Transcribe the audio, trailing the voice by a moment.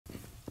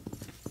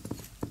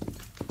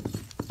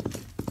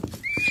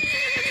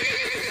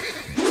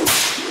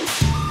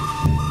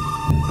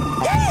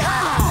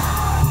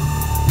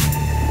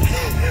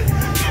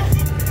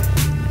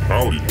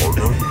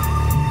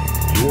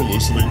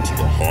listening to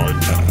the High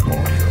Cat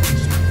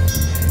Podcast.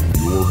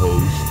 Your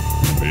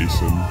host,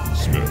 Mason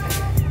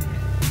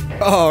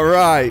Smith. All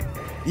right.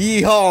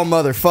 Yeehaw,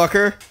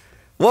 motherfucker.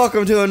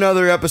 Welcome to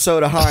another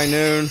episode of High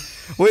Noon.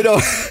 We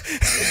don't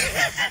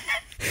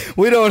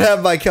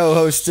have my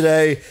co-host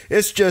today.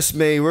 It's just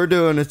me. We're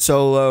doing it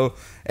solo.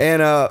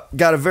 And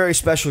got a very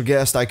special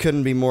guest. I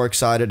couldn't be more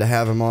excited to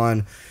have him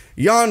on.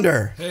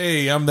 Yonder.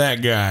 Hey, I'm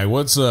that guy.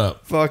 What's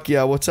up? Fuck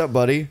yeah. What's up,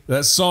 buddy?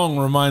 That song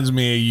reminds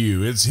me of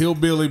you. It's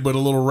hillbilly, but a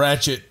little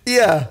ratchet.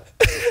 Yeah.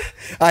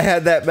 I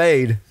had that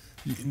made.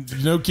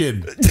 No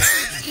kidding.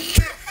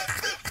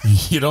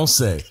 You don't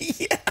say.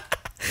 Yeah.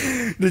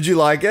 Did you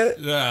like it?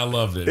 Yeah, I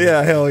loved it.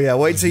 Yeah, hell yeah.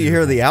 Wait till you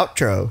hear the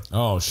outro.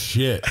 Oh,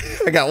 shit.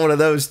 I got one of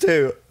those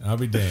too. I'll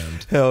be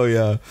damned. Hell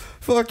yeah.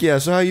 Fuck yeah.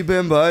 So how you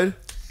been, bud?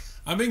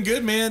 I've been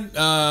good, man.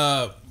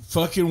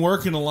 Fucking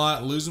working a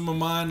lot, losing my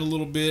mind a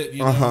little bit,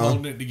 you know,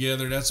 holding it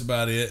together. That's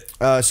about it.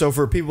 So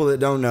for people that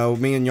don't know,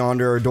 me and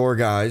Yonder are door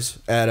guys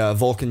at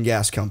Vulcan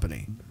Gas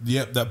Company.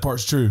 Yep, that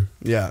part's true.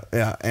 Yeah,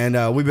 yeah.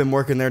 And we've been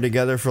working there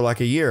together for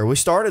like a year. We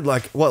started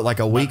like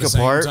a week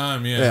apart? Same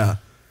time, yeah. Yeah.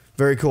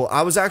 Very cool.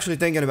 I was actually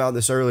thinking about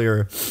this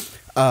earlier.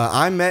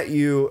 I met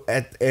you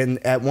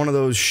at one of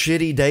those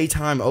shitty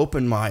daytime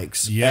open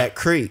mics at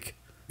Creek.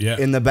 Yeah.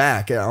 In the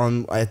back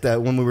when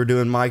we were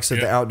doing mics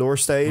at the outdoor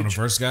stage. When I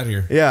first got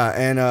here. Yeah,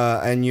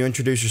 and you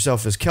introduced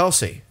yourself as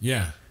Kelsey.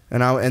 Yeah.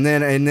 And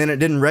then it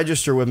didn't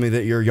register with me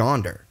that you're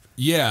Yonder.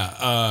 Yeah.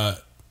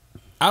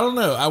 I don't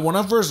know. When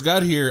I first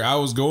got here, I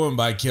was going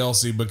by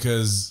Kelsey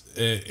because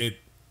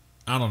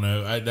I don't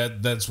know.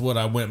 That's what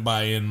I went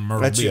by in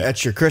Myrtle Beach.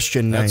 That's your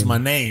Christian name. That's my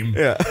name.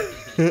 Yeah.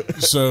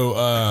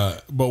 So,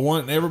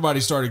 but everybody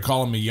started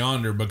calling me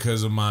Yonder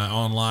because of my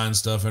online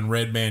stuff, and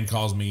Red Band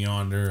calls me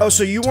Yonder. Oh,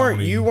 so you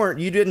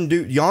didn't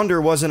do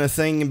Yonder wasn't a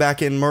thing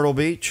back in Myrtle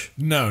Beach?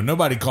 No,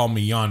 nobody called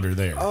me Yonder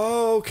there.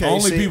 Oh, okay.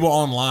 Only people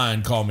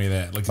online call me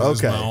that because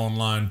it's my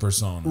online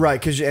persona.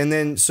 Right,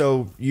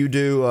 so you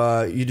do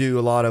a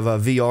lot of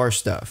VR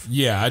stuff.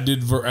 Yeah, I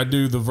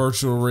do the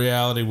virtual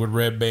reality with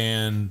Red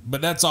Band,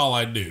 but that's all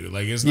I do.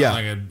 Like it's not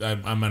like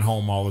I'm at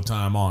home all the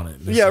time on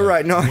it. It's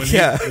right. No,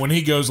 when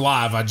he goes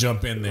live, I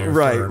jump in there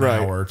for an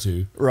hour or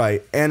two.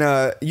 Right.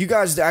 And you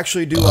guys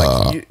actually do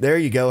like there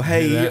you go.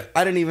 Hey,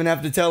 I didn't even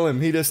have to tell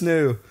him. He just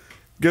knew.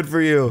 Good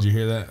for you. Did you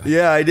hear that?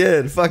 Yeah, I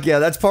did. Fuck yeah.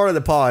 That's part of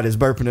the pod is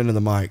burping into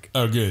the mic.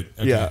 Oh, good.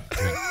 Okay. Yeah.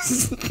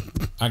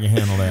 I can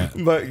handle that.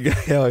 But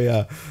hell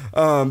yeah.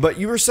 But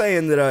you were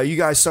saying that you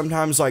guys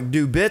sometimes like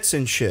do bits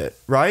and shit,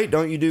 right?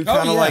 Don't you do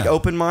kind of like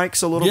open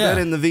mics a little bit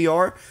in the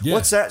VR? Yeah.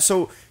 What's that?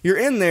 So you're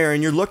in there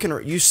and you're looking,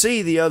 you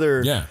see the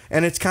other,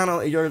 and it's kind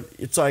of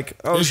it's like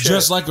it's shit.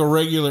 just like a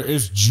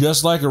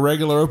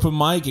regular open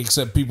mic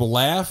except people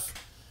laugh.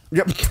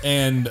 Yep.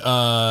 And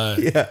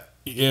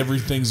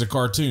everything's a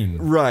cartoon.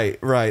 Right.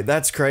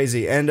 That's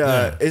crazy. And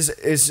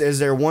is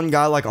there one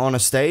guy like on a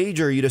stage,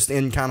 or are you just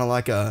in kind of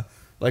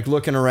like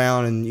looking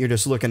around and you're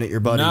just looking at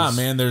your buddies? Nah,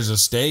 man, there's a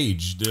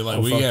stage.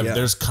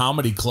 There's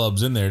comedy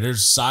clubs in there.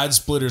 There's Side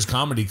Splitters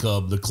Comedy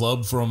Club, the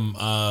club from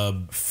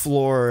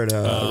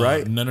Florida,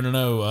 right?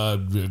 No,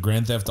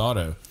 Grand Theft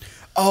Auto.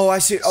 Oh, I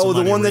see.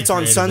 Somebody the one that's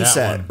on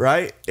Sunset, one.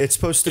 right? It's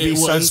supposed to be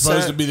Sunset. It's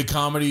supposed to be the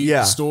comedy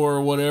store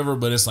or whatever,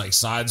 but it's like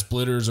Side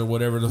Splitters or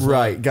whatever the fuck.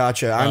 Right,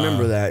 gotcha. I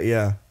remember that,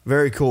 yeah.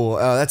 Very cool.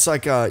 That's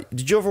like,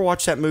 did you ever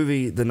watch that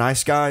movie, The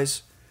Nice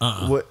Guys?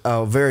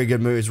 Oh, very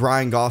good movie. It's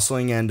Ryan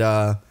Gosling and,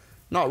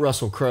 not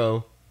Russell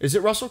Crowe. Is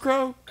it Russell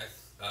Crowe?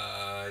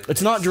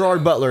 It's not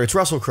Gerard Butler. It's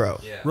Russell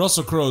Crowe. Yeah.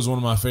 Russell Crowe is one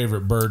of my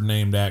favorite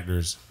bird-named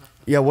actors.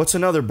 Yeah, what's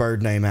another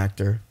bird name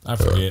actor? I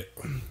forget.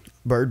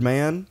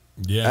 Birdman?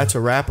 Yeah. That's a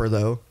rapper,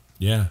 though.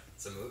 Yeah.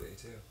 It's a movie,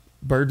 too.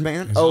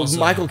 Birdman? He's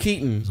Michael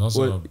Keaton. He's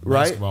also a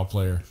basketball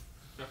player.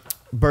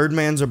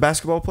 Birdman's a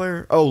basketball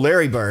player? Oh,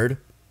 Larry Bird.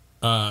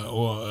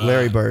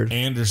 Larry Bird.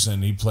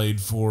 Anderson. He played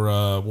for,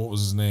 what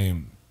was his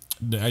name?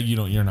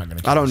 You're not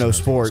going to. I don't know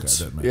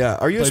sports. Yeah.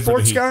 Are you a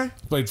sports guy?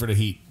 Played for the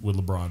Heat with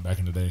LeBron back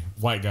in the day.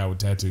 White guy with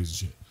tattoos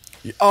and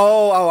shit.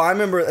 Oh, I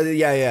remember.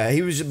 Yeah.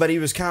 He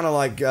was kind of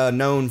like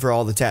known for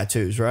all the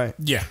tattoos, right?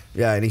 Yeah.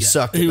 Yeah, and he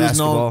sucked at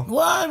basketball. Well,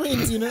 I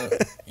mean,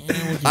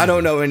 I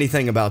don't know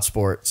anything about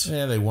sports.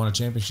 Yeah, they won a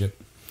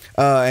championship.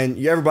 And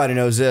everybody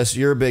knows this.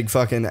 You're a big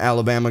fucking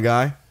Alabama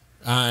guy.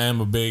 I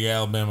am a big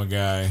Alabama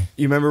guy.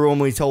 You remember when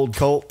we told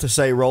Colt to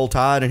say "Roll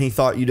Tide" and he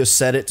thought you just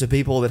said it to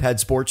people that had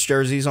sports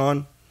jerseys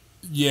on?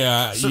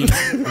 Yeah,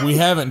 we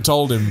haven't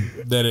told him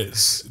that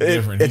it's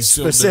different. It's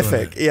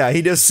specific. Yeah,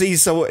 he just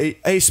sees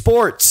hey,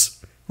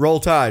 sports,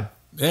 Roll Tide.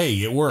 Hey,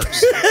 it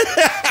works.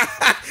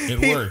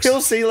 Works.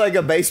 He'll see like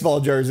a baseball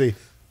jersey,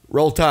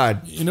 Roll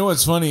Tide. You know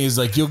what's funny is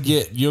like you'll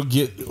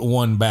get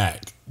one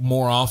back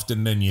more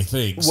often than you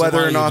think.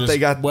 Whether or not they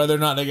got,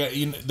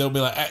 they'll be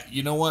like,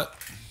 you know what,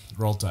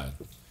 Roll Tide.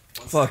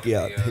 Fuck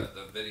yeah. The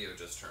video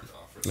just turned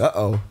off.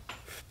 Uh-oh.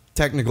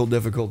 Technical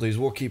difficulties.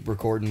 We'll keep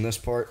recording this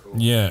part. Cool.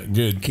 Yeah,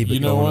 good. Keep it you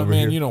know going what, over man?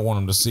 here. You don't want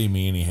them to see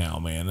me anyhow,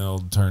 man. They'll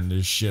turn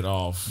this shit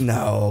off.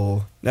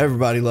 No.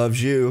 Everybody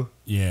loves you.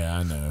 Yeah,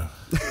 I know.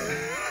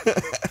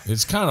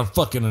 It's kind of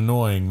fucking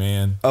annoying,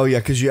 man. Oh, yeah,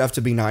 because you have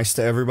to be nice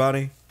to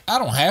everybody? I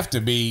don't have to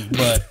be,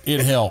 but it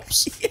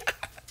helps.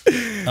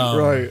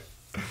 Right.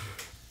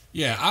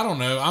 Yeah, I don't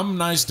know. I'm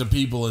nice to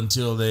people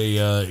until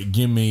they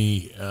give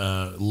me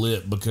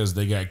lip because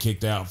they got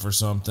kicked out for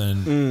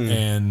something,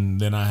 and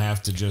then I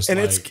have to just. And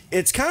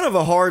it's kind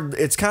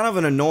of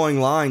an annoying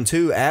line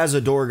too, as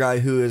a door guy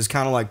who is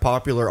kind of like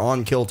popular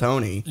on Kill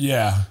Tony.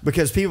 Yeah,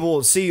 because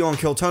people see you on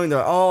Kill Tony, they're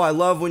like, oh, I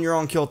love when you're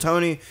on Kill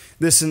Tony,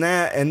 this and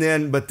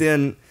that, but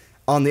then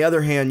on the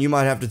other hand, you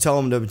might have to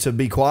tell them to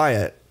be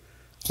quiet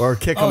or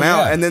kick them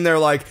out, and then they're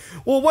like,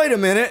 well, wait a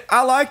minute,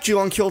 I liked you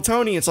on Kill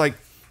Tony. It's like,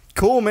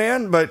 cool,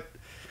 man, but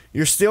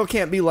you still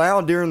can't be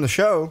loud during the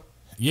show.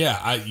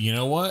 Yeah, you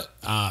know what?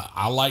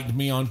 I liked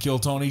me on Kill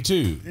Tony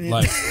too.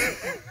 Like,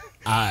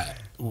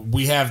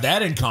 we have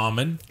that in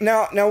common.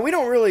 Now I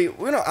don't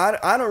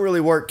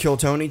really work Kill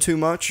Tony too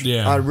much.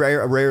 Yeah, I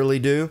rarely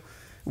do.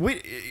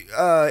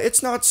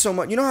 It's not so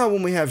much. You know how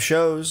when we have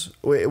shows,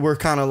 we're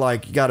kind of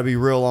like got to be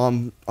real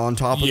on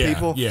top of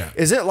people. Yeah,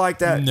 is it like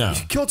that? No,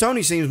 Kill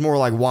Tony seems more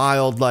like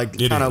wild, like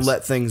kind of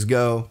let things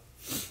go.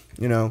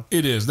 You know,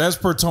 it is. That's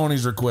per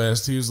Tony's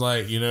request. He was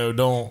like,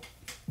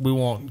 we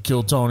want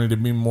Kill Tony to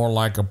be more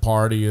like a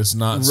party. It's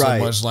not so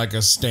much like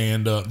a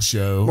stand-up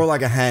show. More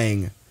like a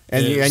hang,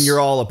 and you're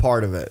all a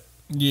part of it.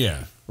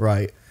 Yeah,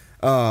 right.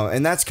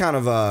 And that's kind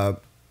of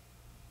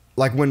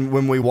like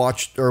when we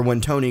watch or when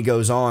Tony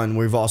goes on,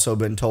 we've also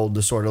been told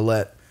to sort of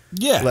let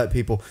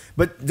people.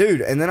 But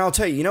dude, and then I'll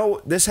tell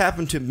you, this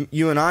happened to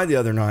you and I the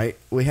other night.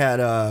 We had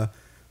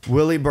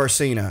Willie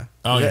Barcena.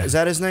 Is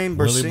that his name?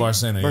 Willie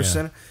Barcena.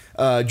 Yeah.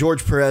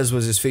 George Perez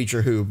was his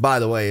feature. Who, by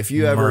the way, if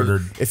you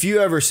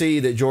ever see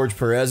that George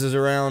Perez is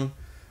around,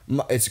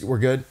 we're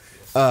good.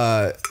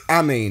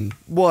 I mean,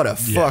 what a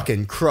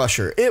fucking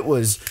crusher! It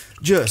was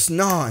just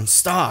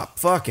non-stop,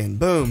 fucking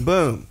boom,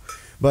 boom.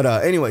 But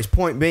anyways,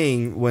 point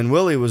being, when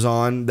Willie was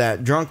on,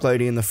 that drunk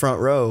lady in the front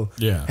row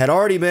had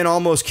already been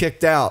almost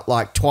kicked out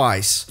like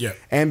twice,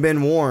 and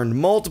been warned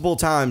multiple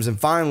times, and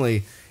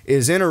finally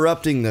is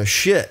interrupting the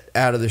shit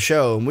out of the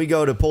show. And we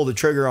go to pull the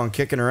trigger on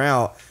kicking her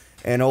out.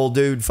 And old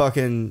dude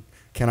fucking,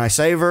 can I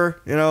save her?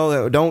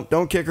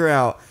 Don't kick her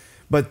out.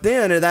 But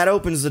then that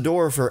opens the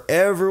door for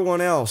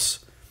everyone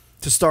else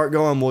to start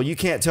going, well, you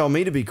can't tell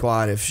me to be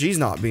quiet if she's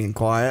not being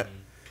quiet.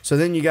 So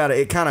then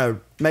it kind of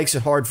makes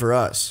it hard for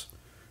us,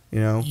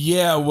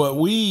 Yeah, what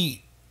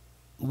we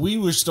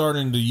were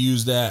starting to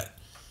use that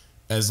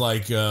as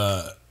like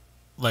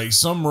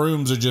some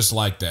rooms are just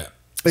like that.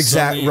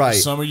 Exactly, right.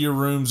 Some of your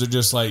rooms are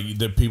just like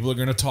that people are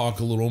going to talk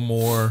a little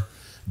more.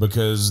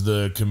 Because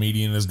the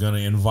comedian is going to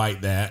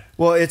invite that.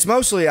 Well, it's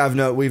mostly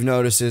we've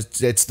noticed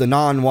it's the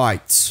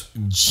non-whites,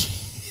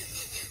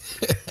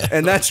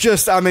 and that's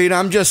just. I mean,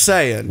 I'm just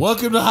saying.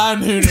 Welcome to High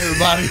Noon,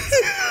 everybody.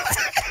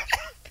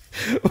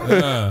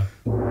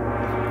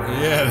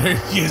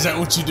 Is that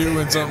what you do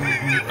when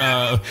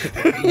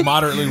something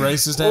moderately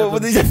racist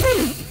happens?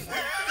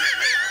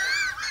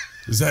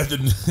 Is that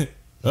the?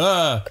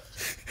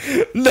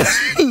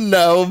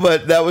 No,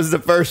 but that was the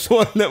first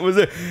one that was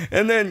it,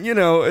 and then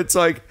it's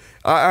like.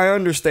 I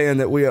understand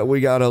that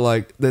we gotta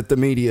like that the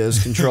media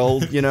is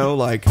controlled,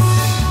 like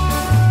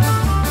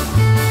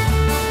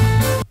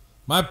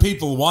my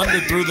people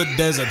wandered through the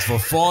desert for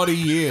 40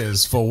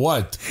 years for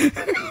what?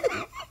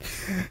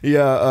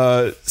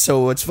 Yeah, so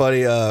what's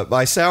funny,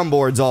 my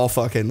soundboard's all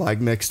fucking like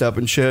mixed up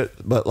and shit,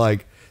 but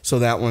like so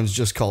that one's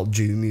just called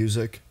Jew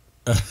music.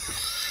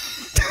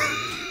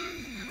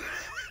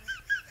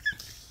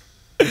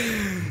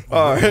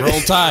 All right. Roll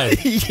Tide.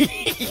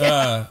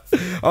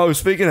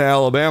 Speaking of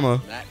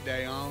Alabama. That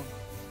day on,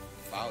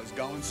 if I was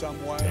going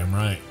somewhere. Damn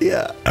right.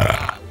 Yeah.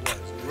 I was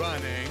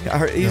running. I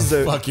heard he's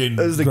the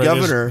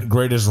governor.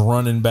 Greatest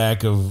running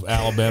back of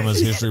Alabama's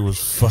history was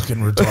fucking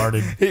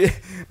retarded.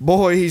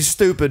 Boy, he's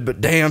stupid,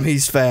 but damn,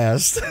 he's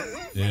fast.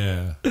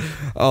 Yeah.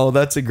 Oh,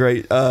 that's a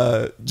great.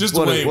 Just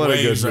the way it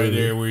waves right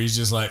there, where he's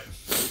just like.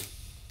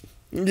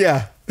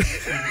 Yeah.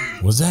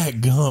 Was that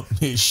Gump?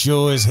 It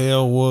sure as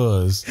hell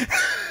was.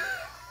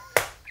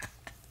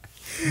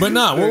 But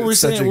what were we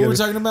saying? What were we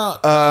talking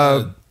about?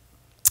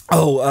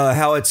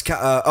 How it's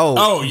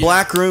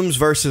black rooms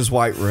versus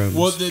white rooms.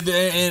 Well,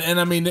 and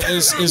I mean,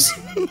 it's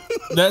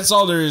that's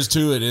all there is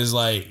to it. Is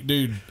like,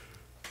 dude,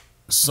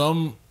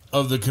 some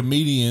of the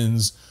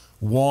comedians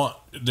want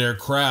their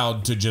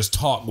crowd to just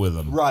talk with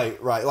them. Right.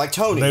 Like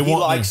Tony, he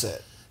likes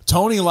it.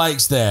 Tony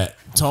likes that.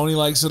 Tony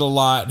likes it a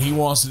lot. He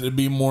wants it to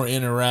be more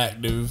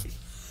interactive.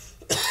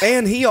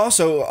 And he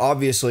also,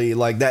 obviously,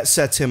 like, that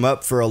sets him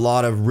up for a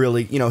lot of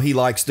really, he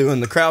likes doing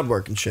the crowd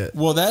work and shit.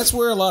 Well, that's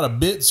where a lot of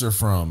bits are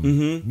from.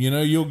 Mm-hmm.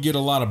 You'll get a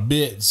lot of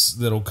bits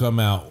that'll come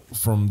out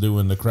from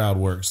doing the crowd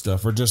work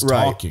stuff or just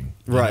talking.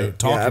 Right.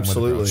 Talking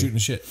absolutely. With the crowd,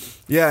 shooting shit.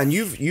 Yeah, and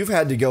you've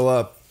had to go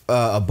up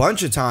a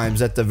bunch of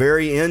times at the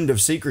very end of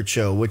Secret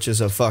Show, which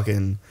is a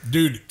fucking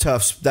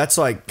tough. That's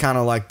like kind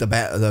of like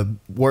the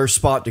worst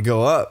spot to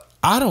go up.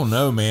 I don't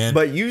know, man.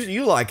 But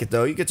you like it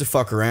though. You get to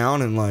fuck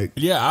around and like.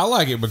 Yeah, I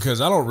like it because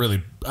I don't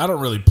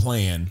really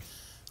plan.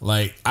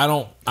 Like I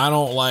don't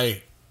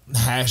like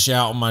hash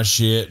out my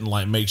shit and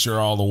like make sure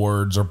all the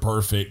words are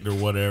perfect or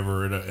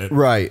whatever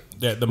right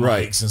at the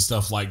right. mics and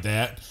stuff like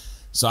that.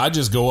 So I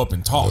just go up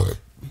and talk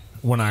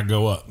when I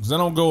go up, because I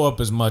don't go up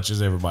as much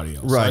as everybody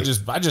else. Right.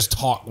 So I just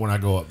talk when I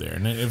go up there,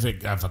 and if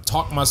I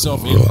talk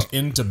myself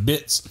into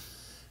bits,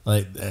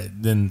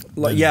 then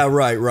yeah,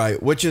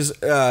 right. Which is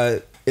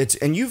it's,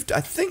 and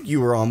I think you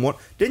were on one.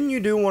 Didn't you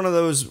do one of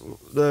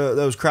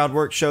those crowd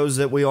work shows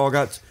that we all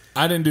got?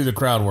 I didn't do the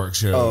crowd work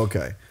show. Oh,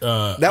 okay.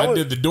 I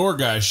did the door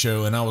guy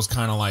show, and I was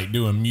kind of like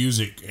doing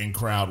music and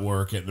crowd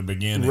work at the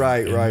beginning.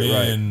 Right.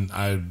 Then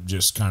I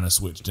just kind of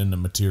switched into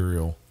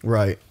material.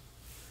 Right.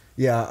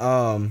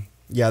 Yeah.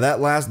 Yeah.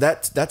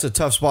 That's a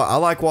tough spot. I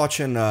like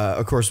watching.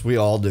 Of course, we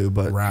all do,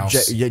 but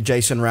Rouse.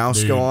 Jason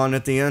Rouse go on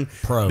at the end.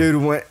 Pro.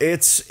 Dude, when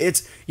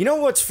it's you know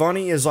what's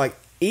funny is like,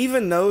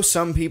 even though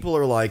some people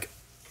are like,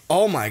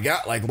 oh my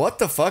god, like what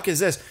the fuck is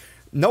this?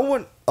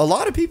 A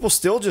lot of people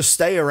still just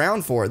stay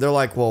around for it. They're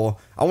like,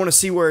 well, I want to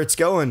see where it's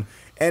going.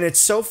 And it's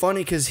so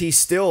funny because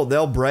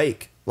they'll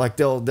break. Like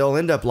they'll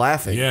end up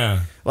laughing.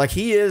 Yeah. Like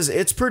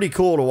it's pretty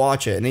cool to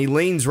watch it. And he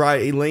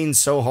leans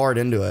so hard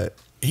into it.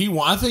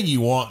 I think he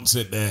wants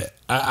it that,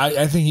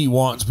 I think he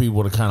wants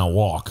people to kind of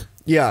walk.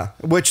 Yeah.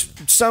 Which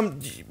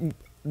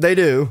they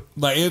do.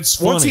 Like it's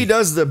funny. Once he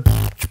does the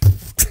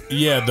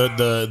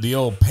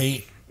old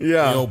paint.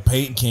 Yeah. The old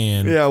paint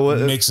can. Yeah.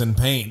 Mixing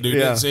paint, dude.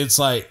 Yeah. It's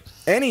like.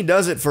 And he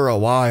does it for a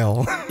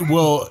while.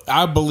 Well,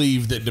 I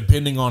believe that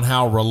depending on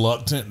how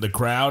reluctant the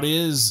crowd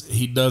is,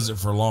 he does it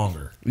for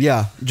longer.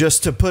 Yeah,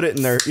 just to put it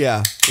in there.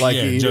 Yeah, like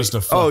just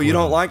to fuck oh, you with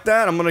don't him. like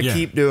that? I'm gonna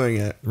keep doing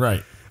it.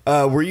 Right.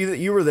 Were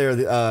you were there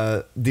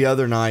the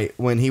other night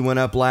when he went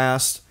up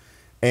last,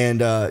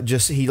 and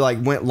he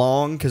like went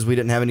long because we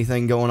didn't have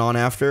anything going on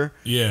after.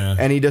 Yeah.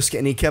 And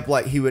he kept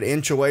like, he would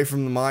inch away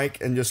from the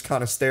mic and just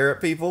kind of stare at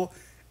people,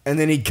 and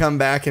then he'd come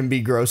back and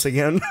be gross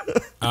again.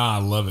 I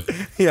love it.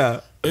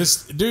 Yeah.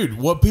 Dude,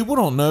 what people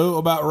don't know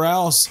about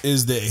Rouse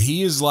is that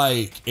he is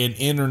like an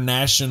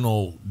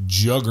international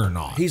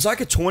juggernaut. He's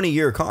like a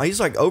 20-year. He's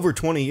like over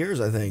 20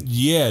 years, I think.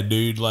 Yeah,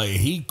 dude. Like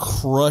he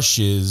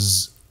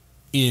crushes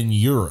in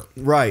Europe.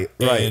 Right.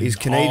 He's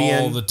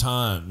Canadian all the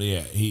time.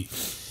 Yeah.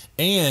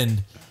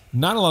 And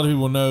not a lot of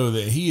people know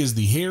that he is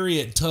the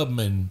Harriet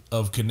Tubman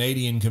of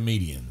Canadian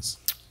comedians.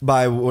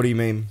 By what do you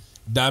mean?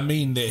 I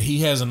mean that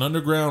he has an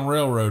underground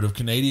railroad of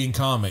Canadian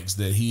comics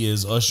that he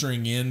is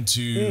ushering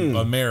into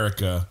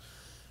America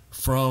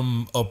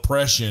from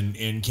oppression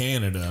in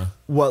Canada.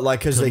 What, like,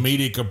 because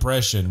comedic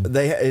oppression?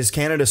 Is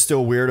Canada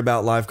still weird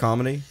about live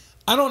comedy?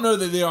 I don't know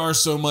that they are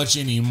so much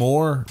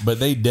anymore, but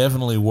they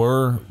definitely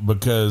were,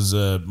 because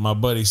my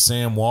buddy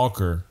Sam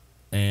Walker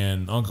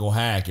and Uncle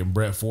Hack and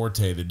Brett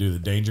Forte that do the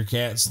Danger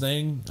Cats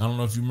thing. I don't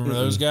know if you remember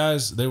those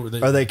guys.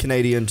 Are they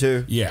Canadian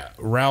too? Yeah,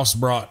 Rouse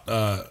brought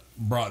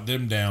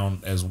them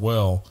down as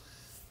well,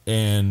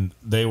 and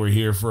they were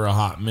here for a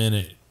hot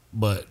minute,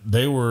 but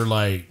they were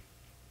like,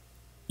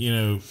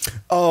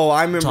 oh,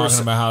 I remember talking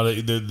about how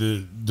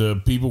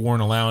the people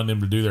weren't allowing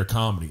them to do their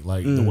comedy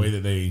like the way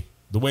that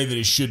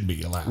it should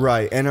be allowed.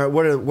 Right. And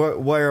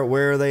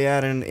where are they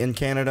at in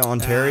Canada?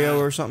 Ontario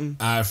or something?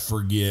 I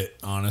forget,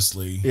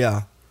 honestly.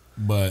 Yeah.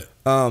 But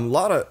a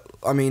lot of,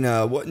 I mean,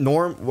 what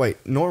Norm?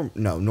 Wait, Norm?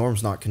 No,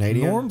 Norm's not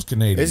Canadian. Norm's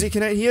Canadian. Is he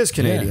Canadian? He is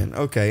Canadian. Yeah.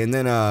 Okay, and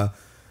then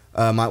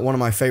one of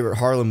my favorite,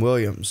 Harlan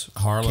Williams,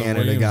 Canada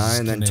Williams guy,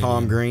 and then Canadian.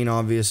 Tom Green,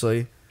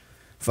 obviously,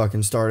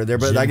 fucking started there.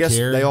 But Jim I guess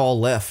Carrey. they all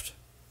left,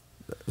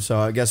 so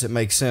I guess it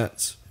makes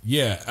sense.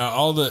 Yeah,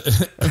 all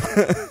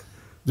the.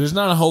 There's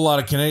not a whole lot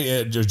of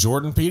Canadian.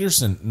 Jordan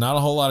Peterson, not a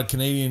whole lot of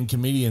Canadian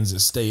comedians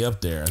that stay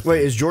up there.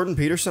 Wait, is Jordan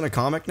Peterson a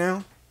comic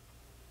now?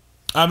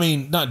 I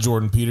mean, not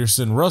Jordan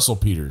Peterson, Russell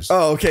Peters.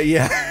 Oh, okay,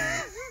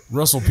 yeah.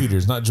 Russell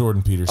Peters, not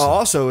Jordan Peterson. Oh,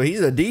 also,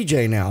 he's a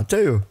DJ now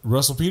too.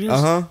 Russell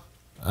Peters.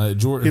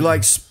 Jordan. He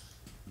likes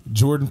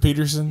Jordan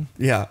Peterson.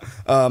 Yeah,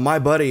 my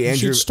buddy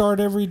Andrew. You should start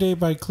every day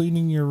by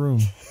cleaning your room.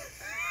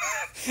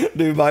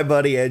 Dude, my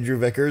buddy Andrew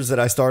Vickers that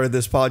I started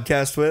this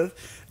podcast with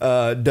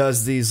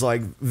does these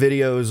like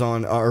videos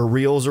on or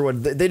reels or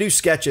what they do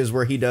sketches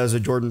where he does a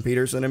Jordan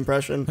Peterson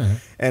impression,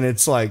 and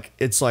it's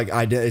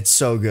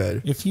so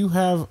good. If you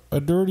have a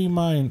dirty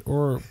mind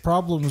or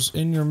problems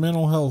in your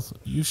mental health,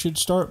 you should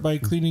start by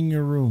cleaning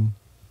your room.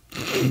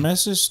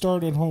 Messes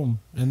start at home,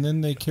 and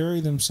then they carry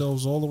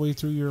themselves all the way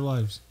through your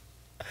lives.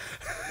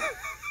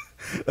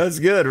 That's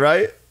good,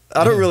 right?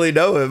 I don't really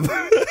know him.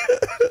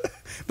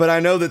 But I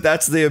know that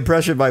that's the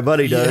impression my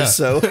buddy does. Yeah.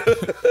 So,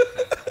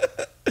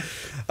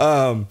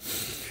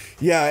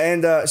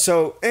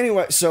 so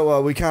anyway,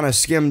 we kind of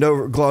skimmed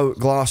over,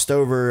 glossed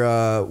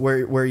over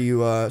where you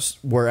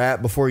were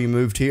at before you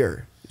moved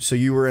here. So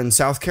you were in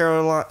South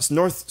Carolina.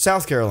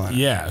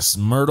 Yes,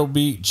 Myrtle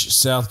Beach,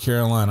 South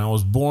Carolina. I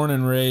was born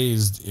and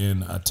raised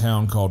in a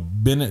town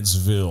called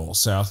Bennettsville,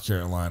 South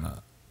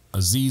Carolina.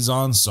 Aziz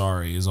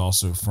Ansari is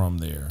also from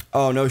there.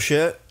 Oh, no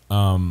shit?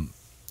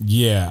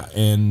 Yeah,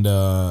 and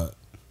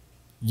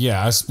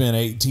I spent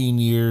 18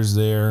 years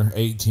there,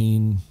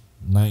 18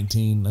 or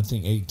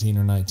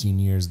 19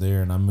 years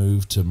there, and I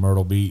moved to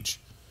Myrtle Beach.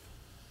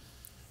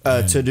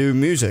 To do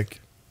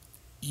music?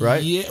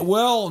 right? Yeah,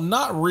 well,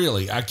 not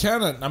really. I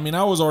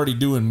was already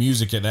doing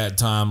music at that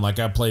time. Like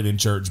I played in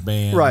church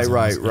bands,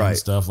 and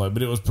stuff like.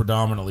 But it was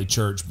predominantly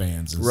church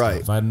bands and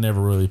stuff. I'd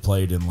never really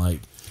played in like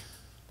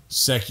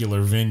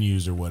secular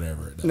venues or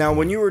whatever. Now,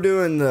 when you were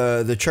doing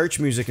the church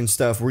music and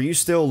stuff, were you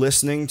still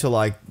listening to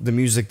like the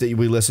music that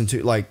we listened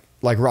to, like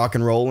rock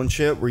and roll and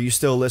shit? Were you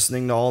still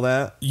listening to all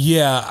that?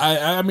 Yeah,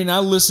 I mean, I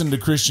listened to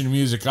Christian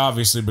music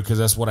obviously because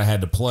that's what I had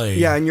to play.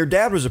 Yeah, and your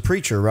dad was a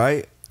preacher,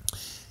 right?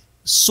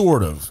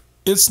 Sort of.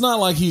 It's not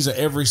like he's a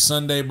every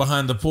Sunday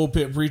behind the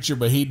pulpit preacher,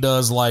 but he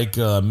does like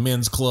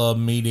men's club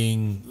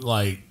meeting,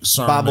 like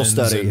sermons, Bible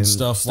study and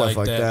stuff like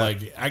that.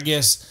 Like I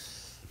guess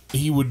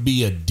he would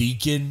be a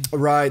deacon,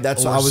 right?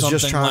 That's I was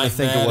just trying to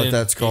think of what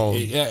that's called.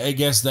 I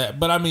guess that,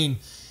 but I mean,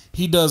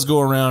 he does go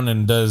around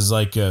and does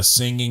like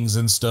singings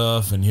and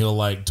stuff, and he'll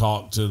like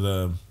talk to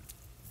the,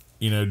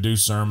 do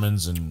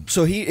sermons and.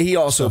 So he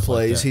also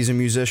plays. Like he's a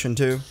musician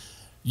too.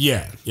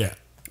 Yeah.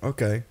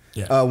 Okay.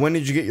 Yeah. When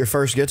did you get your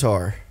first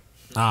guitar?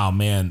 Oh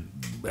man,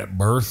 at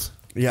birth.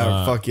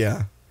 Yeah. Fuck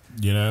yeah.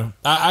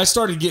 I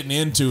started getting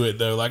into it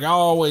though. Like I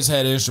always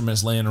had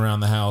instruments laying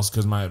around the house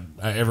because my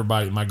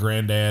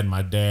granddad,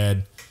 my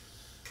dad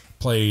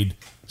played.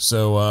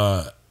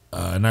 So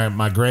and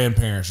my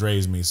grandparents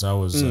raised me. So I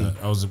was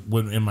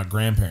in my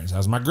grandparents'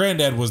 house. My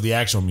granddad was the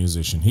actual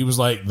musician. He was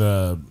like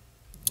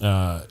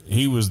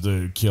he was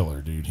the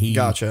killer dude.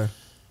 Gotcha.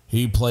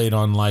 He played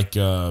on like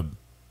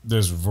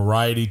this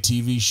variety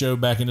TV show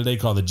back in the day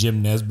called the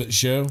Jim Nesbitt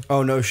Show.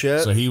 Oh, no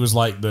shit. So he was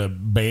like the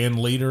band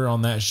leader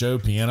on that show,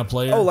 piano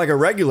player. Oh, like a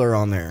regular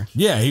on there.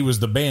 Yeah, he was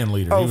the band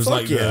leader. Oh, he was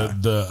fuck like yeah.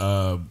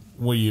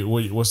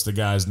 what's the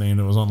guy's name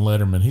that was on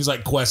Letterman? He's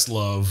like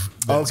Questlove.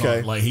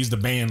 Okay. Like he's the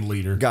band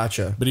leader.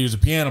 Gotcha. But he was a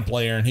piano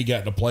player and he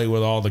got to play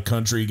with all the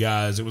country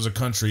guys. It was a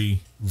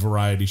country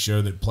variety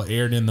show that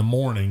aired in the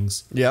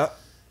mornings. Yeah.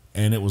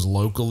 And it was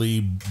locally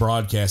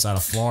broadcast out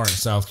of Florence,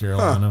 South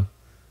Carolina. Huh.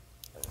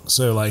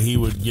 So like he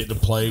would get to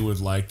play with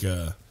like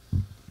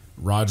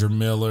Roger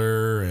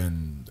Miller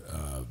and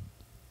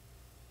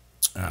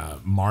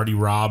Marty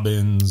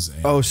Robbins.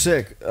 And oh,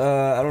 sick!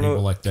 I don't know.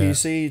 Like that. Can you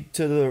see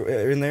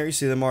in there? You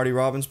see the Marty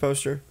Robbins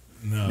poster?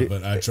 No,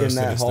 but I trust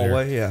in that it's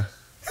hallway. There.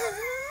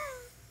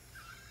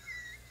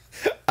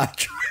 Yeah.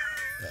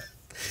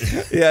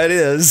 Yeah, it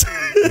is.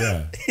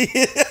 Yeah.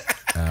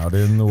 Out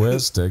in the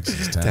West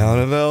Texas town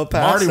of El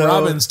Paso. Marty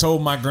Robbins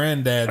told my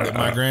granddad that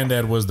my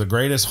granddad was the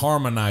greatest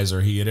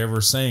harmonizer he had ever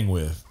sang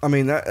with. I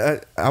mean,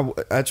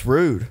 that's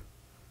rude.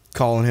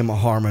 Calling him a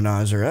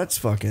harmonizer. That's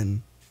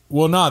fucking.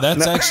 Well, no,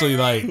 that's actually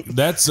like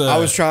that's. I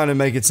was trying to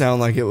make it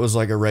sound like it was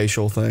like a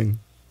racial thing.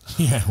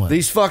 Yeah. Well,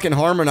 these fucking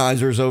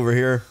harmonizers over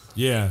here.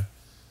 Yeah.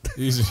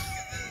 These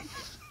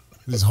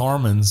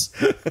Harmons.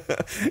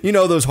 You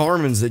know those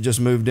Harmons that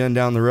just moved in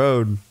down the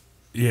road.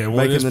 Yeah,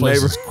 well, this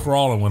place is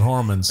crawling with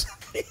Harmons.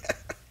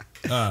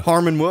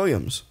 Harmon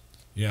Williams.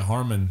 Yeah,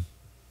 Harmon.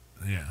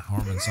 Yeah,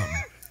 Harmon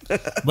something.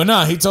 But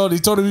no, he told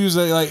him he was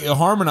like a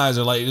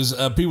harmonizer, like there's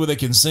people that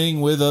can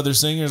sing with other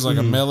singers, like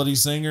a melody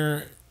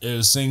singer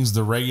sings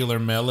the regular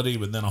melody,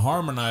 but then a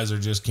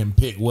harmonizer just can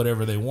pick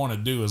whatever they want to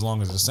do as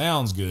long as it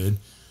sounds good,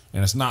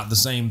 and it's not the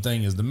same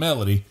thing as the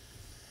melody,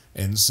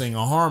 and sing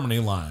a harmony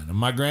line. And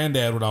my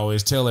granddad would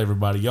always tell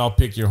everybody, y'all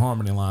pick your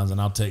harmony lines and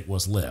I'll take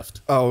what's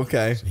left. Oh,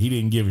 okay. So he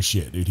didn't give a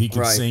shit, dude. He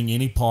could sing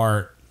any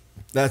part.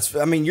 That's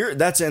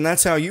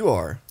that's how you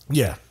are.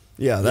 Yeah.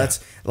 Yeah,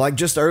 that's like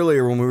just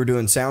earlier when we were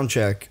doing sound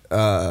check,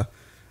 I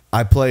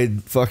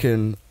played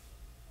fucking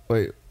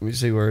wait, let me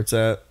see where it's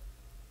at.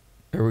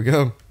 Here we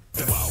go.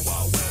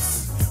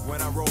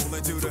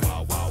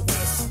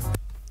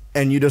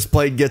 And you just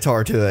played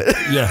guitar to it.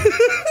 Yeah.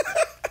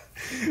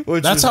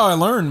 That's how I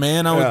learned,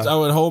 man. I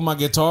would hold my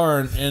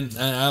guitar and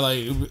I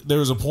like there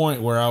was a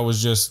point where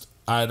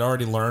I'd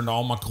already learned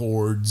all my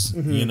chords.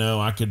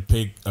 I could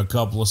pick a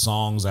couple of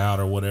songs out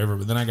or whatever,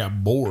 but then I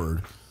got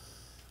bored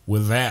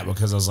with that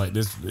because I was like,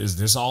 is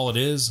this all it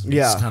is?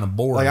 Yeah. It's kind of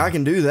boring. Like I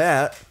can do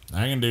that.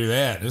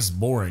 This is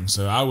boring.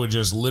 So I would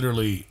just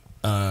literally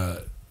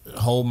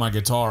hold my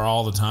guitar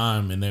all the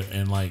time,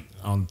 and like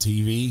on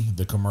TV,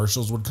 the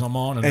commercials would come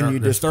on,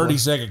 and they're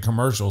 30-second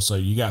commercials, so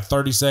you got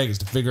 30 seconds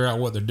to figure out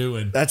what they're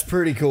doing. That's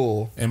pretty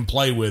cool. And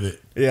play with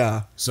it.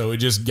 Yeah. So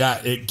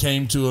it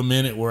came to a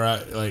minute where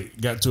I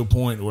got to a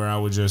point where I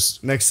would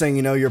just. Next thing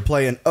you know, you're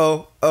playing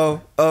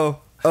O'Reilly's.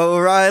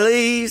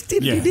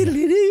 Yeah.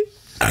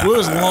 It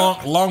was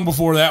long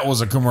before that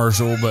was a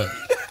commercial, but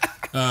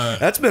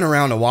that's been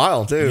around a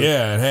while too.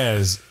 Yeah, it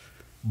has.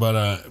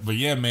 But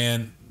yeah,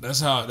 man.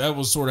 That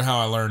was sort of how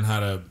I learned how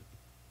to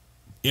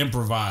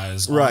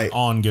improvise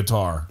on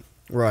guitar.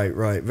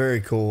 Right.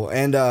 Very cool.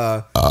 And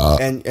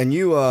and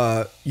you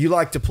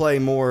like to play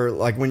more,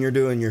 like when you're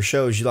doing your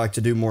shows, you like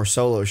to do more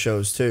solo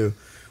shows too,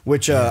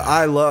 which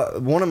I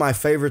love. One of my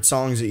favorite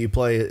songs that you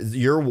play,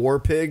 your War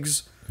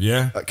Pigs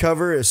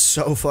cover is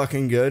so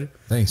fucking good.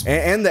 Thanks,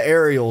 man. And the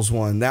Aerials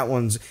one, that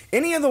one's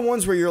any of the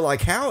ones where you're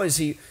like, how is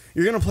he?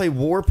 You're gonna play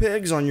War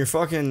Pigs on your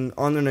fucking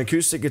on an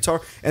acoustic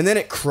guitar, and then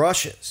it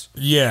crushes.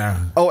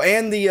 Yeah. Oh,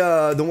 and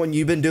the one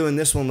you've been doing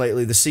this one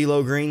lately, the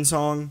CeeLo Green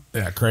song.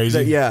 Yeah,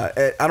 crazy.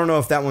 I don't know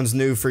if that one's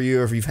new for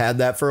you or if you've had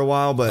that for a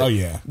while, but oh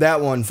yeah,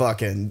 that one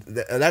fucking.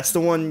 That's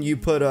the one you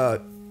put.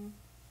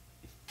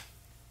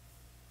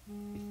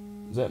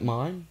 Is that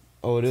mine?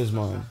 Oh, it is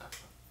mine.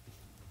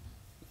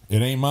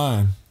 It ain't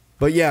mine.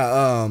 But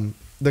yeah,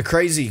 the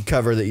crazy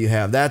cover that you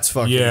have, that's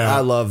fucking. Yeah.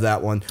 I love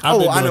that one. I've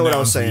been I know doing what that I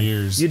was one for saying.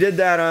 years. You did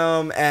that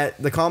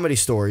at the Comedy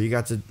Store. You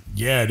got to.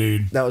 Yeah,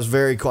 dude. That was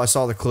very cool. I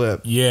saw the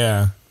clip.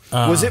 Yeah.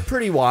 Was it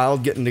pretty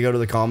wild getting to go to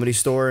the Comedy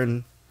Store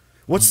and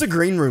what's the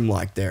green room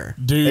like there,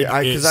 dude?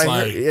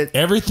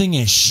 Everything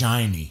is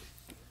shiny.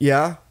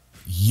 Yeah.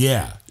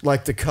 Yeah.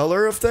 Like the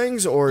color of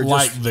things, or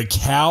like just, the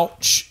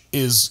couch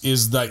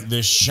is like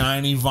this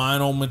shiny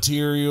vinyl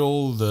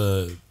material.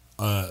 The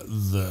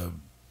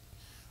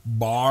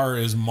bar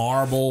is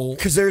marble.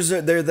 Because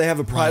they have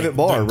a private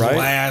bar, the right?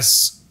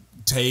 Glass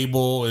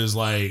table is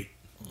like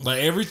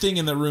everything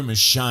in the room is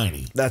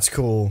shiny. That's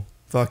cool.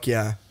 Fuck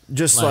yeah.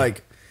 Just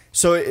like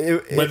so.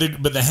 But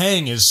the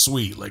hang is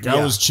sweet. Like Yeah.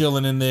 I was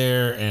chilling in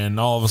there, and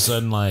all of a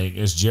sudden, like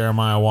it's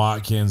Jeremiah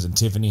Watkins and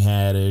Tiffany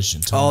Haddish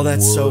and Tony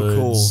that's so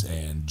Woods cool.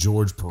 and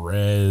George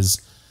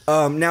Perez.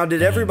 Now,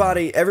 did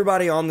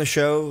everybody on the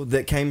show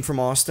that came from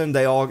Austin?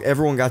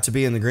 Everyone got to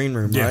be in the green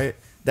room, Yeah. right?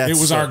 It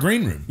was sick. our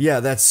green room. Yeah,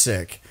 that's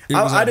sick. It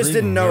was I our just green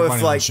didn't room, know if everybody on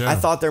the like show. I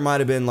thought there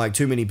might have been like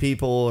too many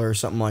people or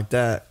something like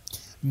that.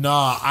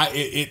 Nah,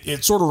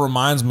 it sort of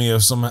reminds me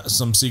of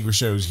some secret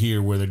shows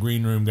here where the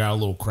green room got a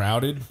little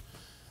crowded,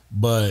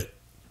 but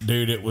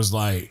dude, it was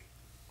like,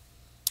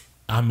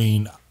 I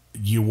mean,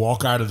 you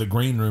walk out of the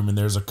green room and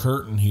there's a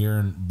curtain here,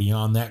 and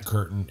beyond that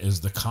curtain is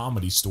the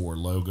Comedy Store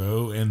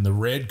logo and the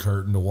red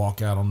curtain to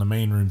walk out on the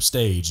main room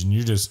stage, and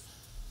you're just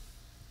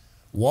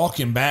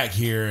walking back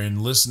here and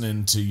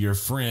listening to your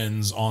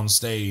friends on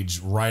stage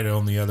right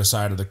on the other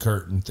side of the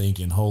curtain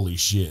thinking, holy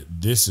shit,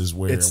 this is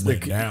where it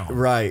went down.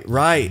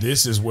 Right.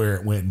 This is where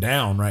it went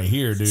down right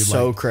here, dude.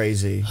 So like,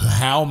 crazy.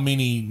 how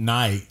many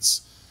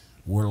nights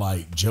were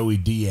like Joey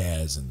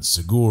Diaz and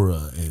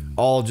Segura and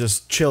All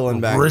just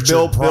chilling back.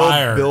 Richard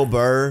Pryor, Bill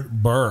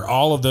Burr.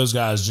 all of those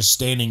guys just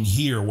standing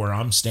here where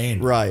I'm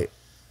standing. Right.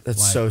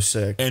 That's Like, so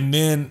sick. And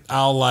then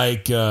I'll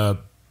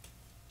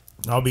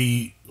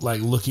be like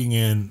looking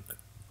in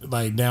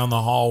like down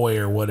the hallway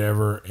or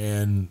whatever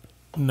and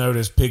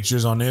notice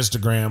pictures on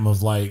Instagram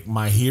of like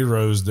my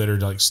heroes that are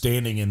like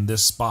standing in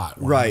this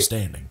spot where I'm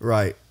standing.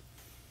 Right.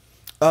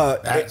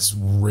 That's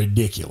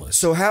ridiculous.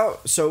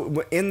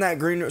 So in that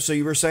green room, so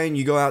you were saying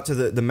you go out to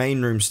the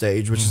main room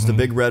stage, which is the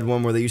big red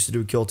one where they used to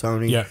do Kill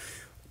Tony. Yeah.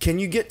 Can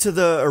you get to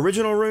the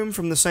original room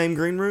from the same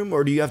green room,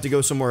 or do you have to go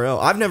somewhere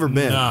else? I've never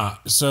been. Nah.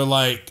 So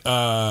like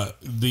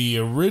the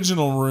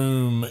original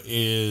room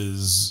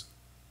is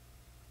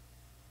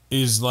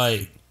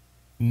like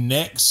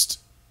next,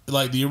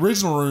 like the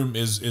original room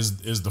is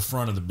the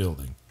front of the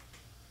building.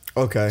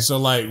 Okay. So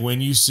like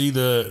when you see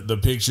the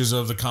pictures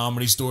of the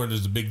Comedy Store,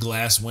 there's a big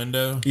glass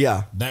window.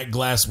 Yeah. That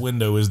glass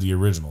window is the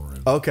original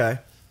room. Okay.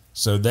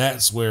 So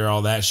that's where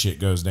all that shit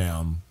goes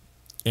down.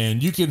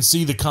 And you can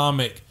see the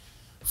comic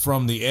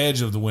from the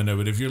edge of the window,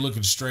 but if you're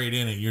looking straight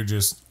in it,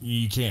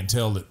 you can't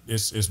tell that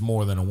it's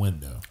more than a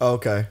window.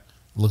 Okay.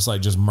 Looks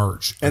like just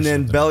merch. And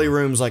then belly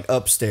room's like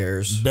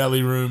upstairs.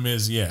 Belly room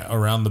is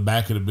around the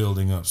back of the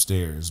building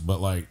upstairs.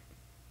 But like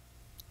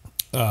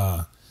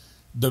the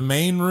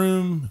main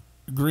room,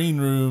 green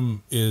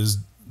room is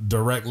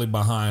directly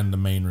behind the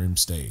main room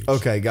stage.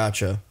 Okay,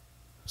 gotcha.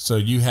 So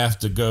you have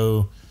to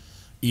go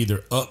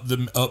either up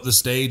the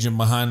stage and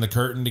behind the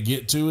curtain to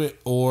get to it,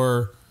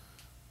 or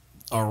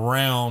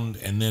around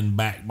and then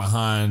back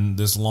behind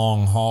this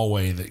long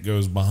hallway that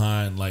goes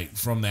behind, like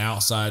from the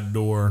outside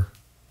door.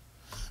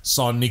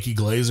 Saw Nikki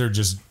Glazer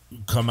just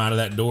come out of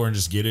that door and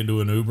just get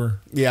into an Uber.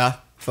 Yeah.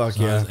 Fuck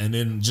yeah. And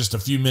then just a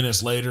few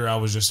minutes later, I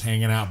was just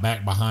hanging out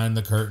back behind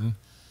the curtain.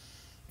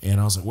 And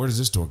I was like, where does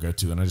this door go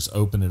to? And I just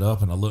opened it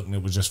up and I looked and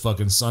it was just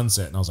fucking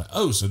sunset. And I was like,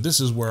 oh, so this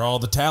is where all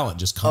the talent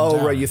just comes out.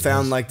 Oh, right. You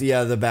found like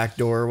the back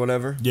door or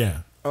whatever?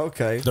 Yeah.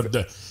 Okay.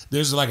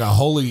 There's like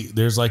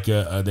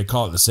they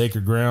call it the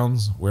sacred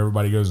grounds where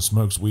everybody goes and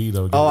smokes weed.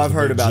 I've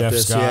heard about Jeff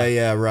this. Scott.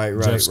 Yeah, right.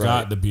 Jeff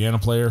Scott, the piano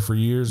player for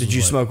years. Did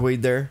you smoke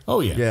weed there? Oh,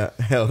 yeah. Yeah,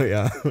 hell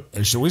yeah.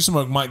 And so we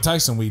smoked Mike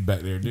Tyson weed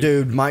back there, dude.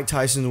 Dude, Mike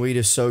Tyson weed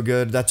is so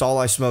good. That's all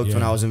I smoked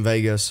when I was in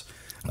Vegas.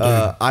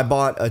 I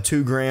bought a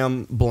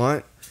 2-gram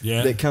blunt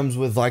that comes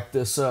with like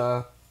this.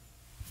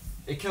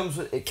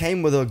 It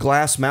came with a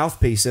glass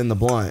mouthpiece in the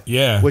blunt.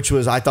 Yeah, which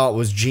I thought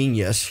was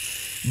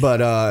genius.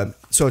 But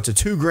so it's a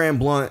 2-gram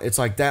blunt. It's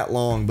like that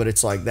long, but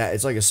it's like that.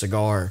 It's like a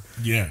cigar.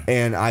 Yeah.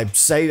 And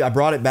I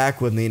brought it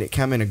back with me, and it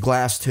came in a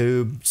glass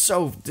tube.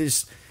 So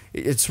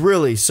it's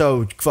really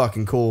so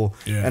fucking cool.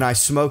 Yeah. And I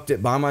smoked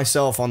it by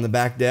myself on the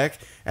back deck,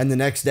 and the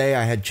next day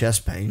I had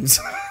chest pains.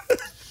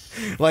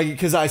 Like,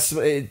 because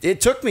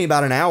it took me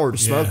about an hour to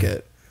smoke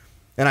it,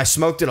 and I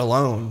smoked it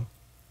alone.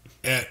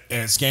 At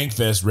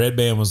Skankfest, Red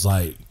Band was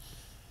like,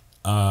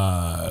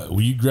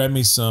 will you grab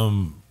me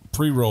some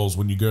pre-rolls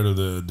when you go to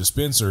the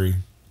dispensary,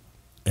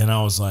 and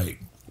I was like,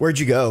 Where'd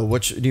you go?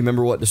 Do you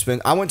remember what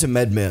dispense? I went to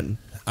MedMen.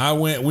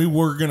 we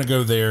were gonna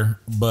go there,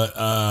 but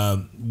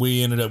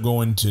we ended up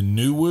going to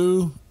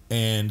Nuwu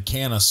and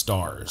Canna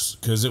Stars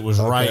because it was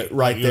right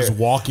there. It was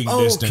walking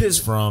distance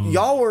from.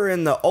 Y'all were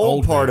in the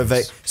old part days. of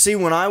it. See,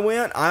 when I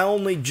went, I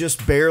only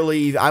just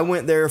barely. I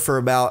went there for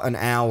about an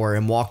hour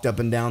and walked up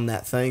and down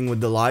that thing with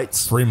the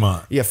lights.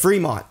 Fremont. Yeah,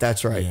 Fremont.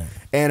 That's right. Yeah.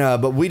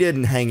 And but we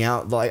didn't hang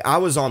out. Like I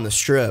was on the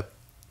Strip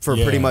for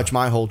pretty Yeah. much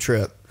my whole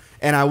trip,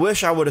 and I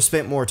wish I would have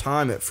spent more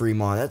time at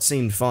Fremont. That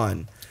seemed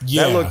fun.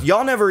 Yeah.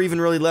 Y'all never even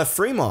really left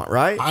Fremont,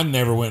 right? I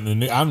never went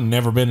to. I've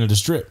never been to the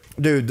Strip.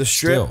 Dude, the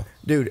Strip, Still.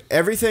 dude,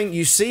 everything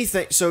you see,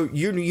 so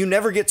you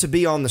never get to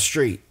be on the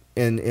street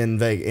in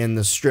Vegas, in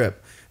the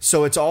Strip.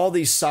 So it's all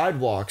these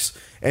sidewalks,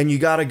 and you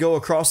got to go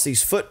across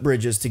these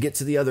footbridges to get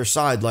to the other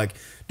side. Like,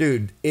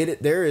 dude,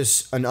 there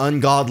is an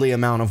ungodly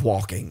amount of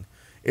walking.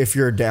 If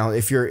you're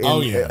if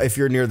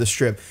you're near the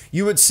Strip,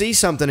 you would see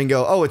something and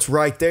go, oh, it's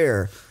right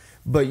there,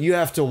 but you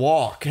have to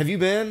walk. Have you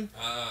been?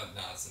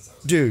 Not since I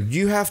was. Dude,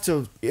 you have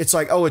to. It's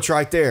like, oh, it's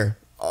right there.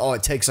 Oh,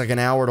 it takes like an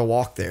hour to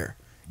walk there.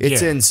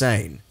 It's Yeah.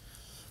 insane.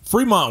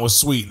 Fremont was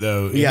sweet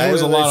though. And Yeah, there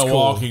was a lot it's of cool.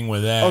 walking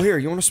with that. Oh, here,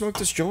 you want to smoke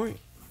this joint?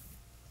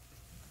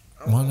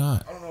 Why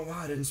not? I don't know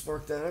why I didn't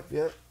spark that up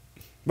yet.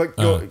 But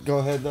go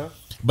ahead though.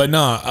 But no,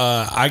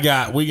 I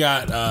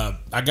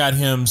got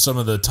him some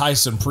of the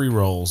Tyson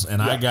pre-rolls,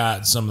 and I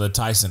got some of the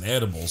Tyson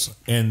edibles,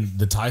 and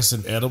the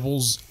Tyson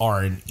edibles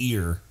are an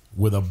ear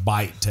with a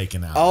bite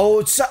taken out.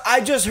 Oh, so I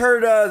just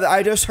heard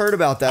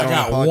about that. I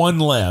got one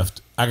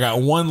left. I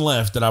got one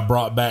left that I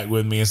brought back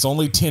with me. It's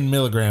only 10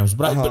 milligrams,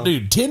 but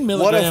dude, 10 What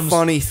milligrams. a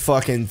funny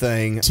fucking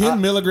thing.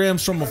 10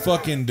 milligrams from a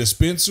fucking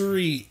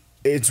dispensary.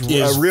 It's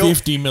is a real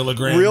 50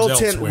 milligrams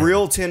elsewhere.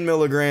 real 10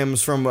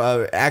 milligrams from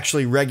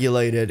actually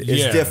regulated is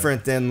Yeah.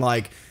 different than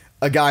like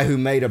a guy who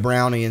made a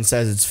brownie and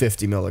says it's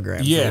 50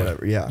 milligrams or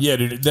whatever. Yeah,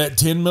 dude, that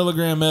 10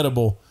 milligram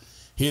edible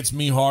hits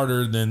me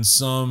harder than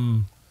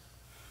some.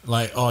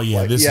 Like, oh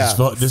yeah, this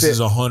is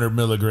 100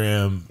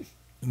 milligram.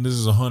 This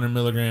is 100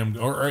 milligram,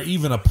 or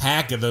even a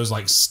pack of those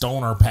like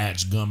Stoner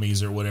Patch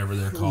gummies or whatever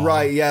they're called.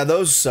 Right? Yeah,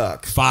 those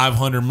suck.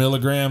 500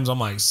 milligrams. I'm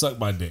like, suck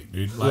my dick,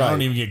 dude. Like, I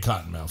don't even get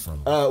cotton mouth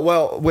from them.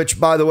 Well, which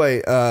by the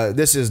way,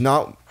 this is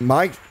not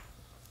my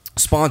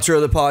sponsor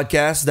of the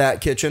podcast,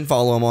 That Kitchen.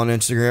 Follow them on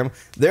Instagram.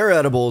 Their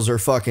edibles are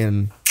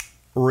fucking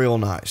real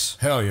nice.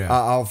 Hell yeah.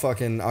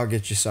 I'll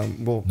get you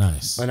some. Well,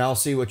 Nice. And I'll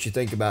see what you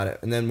think about it,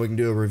 and then we can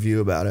do a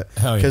review about it.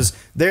 Hell yeah. Because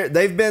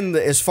they've been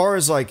as far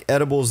as like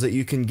edibles that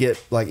you can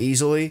get like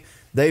easily.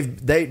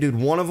 Dude,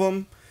 one of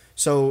them.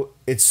 So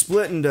it's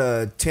split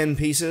into 10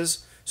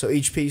 pieces. So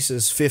each piece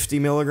is 50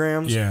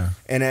 milligrams. Yeah.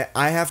 And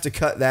I have to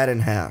cut that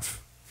in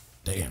half.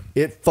 Damn.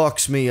 It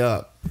fucks me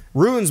up.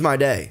 Ruins my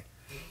day.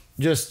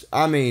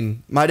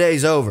 My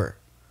day's over.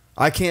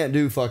 I can't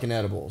do fucking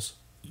edibles.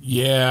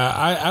 Yeah,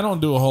 I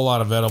don't do a whole lot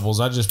of edibles.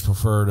 I just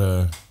prefer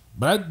to,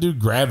 but I do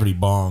gravity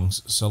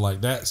bongs. So like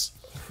that's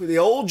The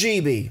old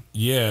GB.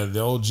 yeah, the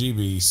old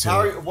GB.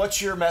 So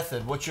What's your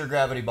method? What's your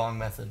gravity bong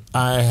method?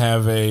 I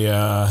have a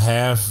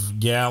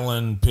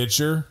half-gallon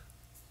pitcher,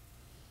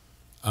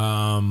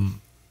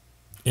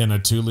 in a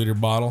 2-liter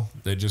bottle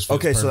that just fits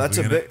Okay, so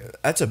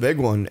that's a big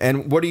one.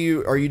 And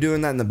are you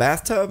doing that in the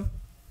bathtub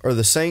or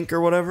the sink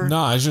or whatever?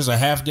 No, it's just a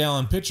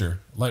half-gallon pitcher,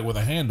 like with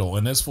a handle,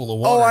 and it's full of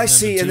water. Oh, I and then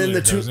see. And then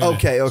the 2-liter goes two. in it.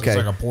 Okay, So okay.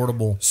 it's like a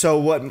portable. So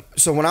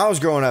when I was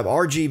growing up,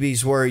 our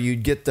GBs were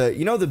you'd get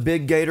the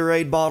big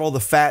Gatorade bottle, the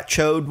fat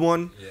chode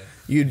one. Yeah.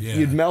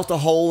 You'd melt a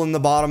hole in the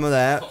bottom of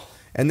that,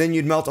 and then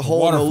you'd melt a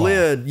hole in the Waterfall.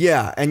 lid.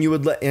 Yeah, and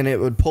it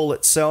would pull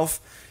itself,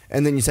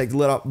 and then you take the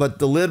lid off. But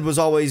the lid was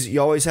you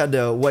always had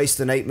to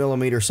waste an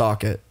 8mm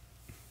socket.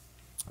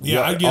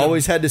 Yeah, You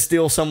always had to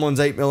steal someone's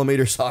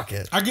 8mm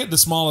socket. I get the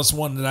smallest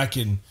one that I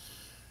can.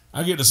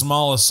 I get the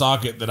smallest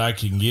socket that I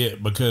can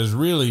get because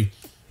really,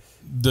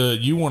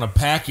 you want to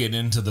pack it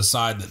into the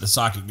side that the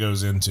socket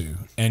goes into,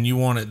 and you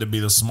want it to be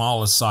the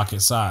smallest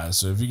socket size.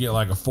 So if you get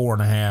like a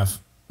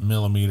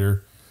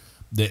 4.5mm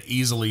that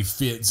easily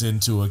fits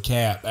into a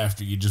cap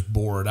after you just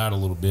bore it out a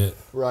little bit,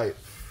 Right.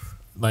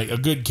 like a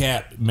good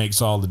cap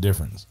makes all the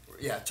difference.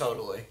 Yeah,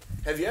 totally.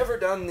 Have you ever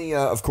done the?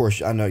 Of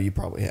course, I know you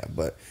probably have,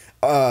 but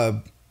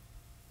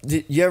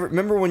did you ever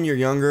remember when you're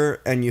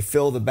younger and you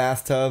fill the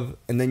bathtub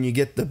and then you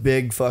get the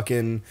big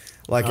fucking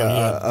like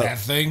that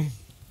thing.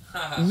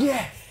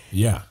 yeah,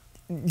 Yeah,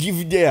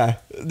 yeah,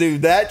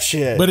 dude, that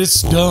shit. but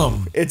it's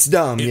dumb. it's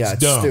dumb. It's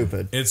dumb.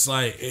 stupid. It's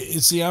like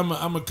see, I'm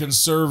a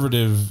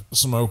conservative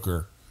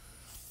smoker,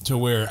 to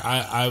where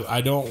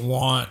I don't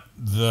want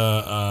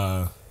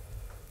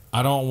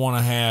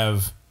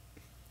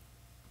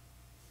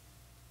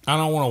I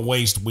don't want to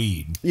waste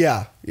weed.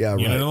 Yeah, right.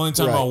 You know, the only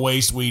time right. I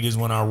waste weed is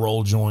when I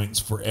roll joints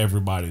for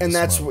everybody. And to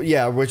that's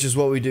smoke. which is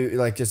what we do.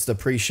 Like it's the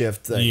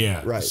pre-shift thing.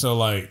 Yeah, right. So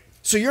like,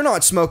 So you're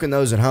not smoking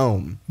those at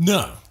home?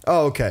 No.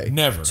 Oh, okay.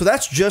 Never. So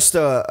that's just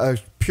a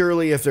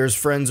purely if there's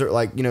friends or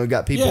like, you know,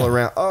 got people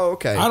around. Oh,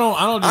 okay. I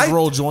don't just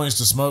roll joints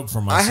to smoke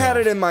for myself. I had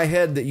it in my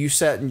head that you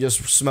sat and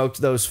just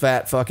smoked those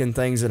fat fucking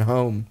things at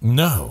home.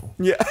 No.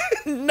 Yeah.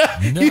 No.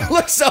 You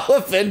look so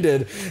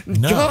offended.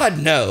 No. God,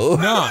 no.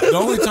 No. The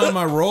only time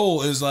I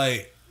roll is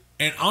like,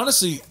 and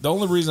honestly, the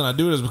only reason I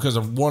do it is because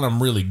of one,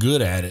 I'm really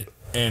good at it,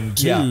 and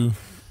two,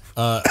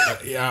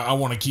 I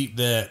want to keep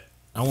that.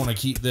 I want to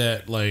keep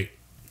that like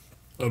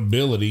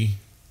ability.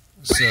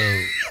 So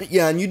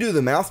yeah, and you do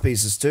the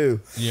mouthpieces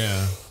too.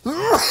 Yeah,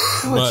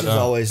 which is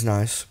always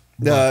nice.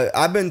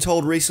 I've been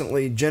told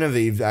recently.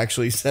 Genevieve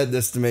actually said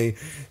this to me.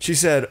 She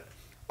said,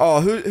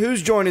 "Oh,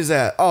 whose joint is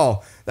that?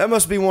 Oh, that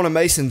must be one of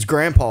Mason's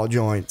grandpa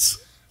joints."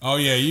 Oh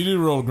yeah, you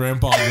do roll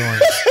grandpa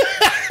joints.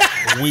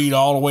 Weed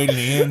all the way to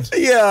the end.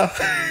 Yeah.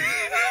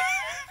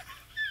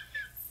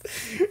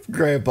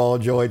 Grandpa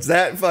joints.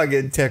 That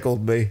fucking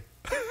tickled me.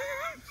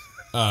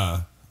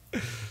 But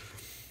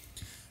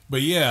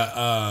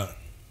yeah,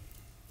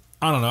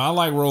 I don't know. I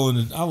like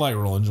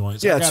rolling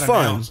joints. Yeah, it's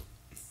fun.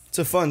 It's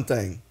a fun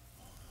thing.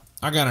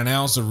 I got an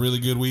ounce of really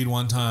good weed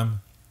one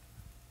time,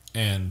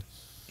 and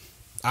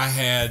I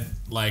had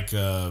like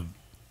I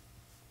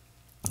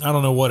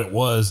don't know what it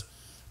was.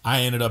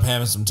 I ended up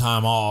having some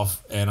time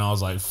off, and I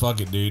was like,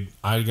 fuck it, dude.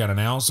 I got an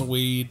ounce of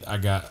weed. I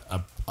got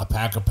a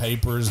pack of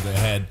papers that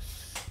had,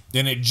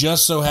 and it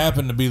just so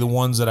happened to be the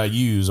ones that I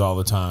use all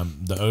the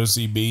time. The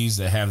OCBs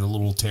that have the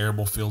little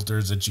terrible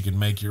filters that you can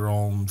make your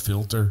own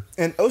filter.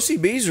 And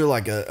OCBs are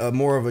like a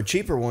more of a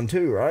cheaper one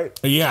too, right?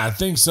 Yeah, I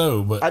think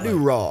so. But I do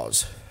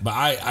raws. But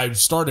I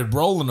started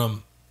rolling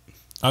them.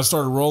 I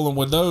started rolling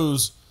with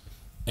those,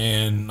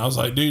 and I was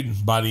like,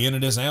 dude, by the end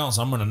of this ounce,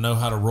 I'm going to know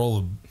how to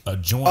roll a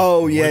joint.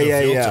 Oh, with yeah, a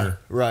yeah, filter. yeah.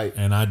 Right.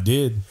 And I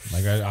did.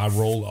 Like, I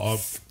rolled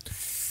off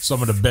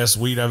some of the best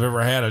weed I've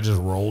ever had. I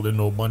just rolled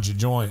into a bunch of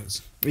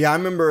joints. Yeah, I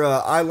remember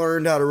I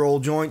learned how to roll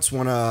joints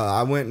when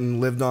I went and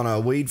lived on a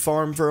weed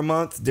farm for a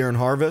month during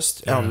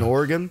harvest out in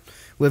Oregon.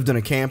 Lived in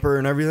a camper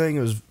and everything.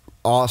 It was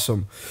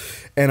awesome.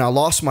 And I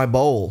lost my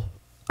bowl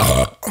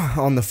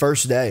on the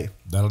first day.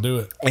 That'll do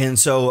it. And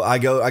so I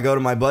go to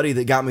my buddy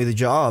that got me the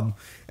job,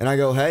 and I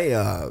go, hey,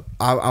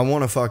 I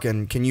want to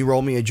fucking, can you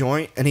roll me a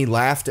joint? And he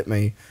laughed at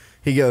me.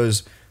 He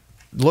goes,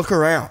 look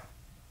around.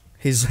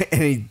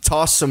 And he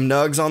tossed some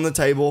nugs on the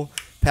table,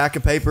 pack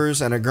of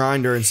papers, and a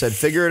grinder, and said,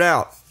 figure it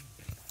out.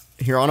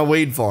 Here on a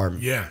weed farm.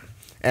 Yeah.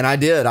 And I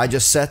did. I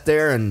just sat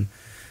there and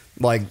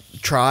like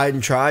tried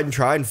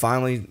and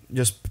finally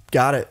just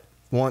got it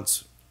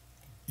once.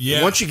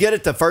 Yeah. Once you get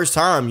it the first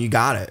time, you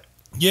got it.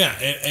 Yeah,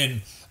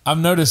 and I've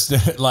noticed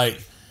that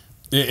like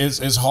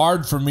it's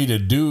hard for me to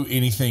do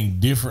anything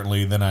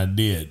differently than I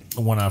did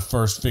when I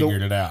first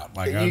figured it out.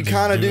 Like you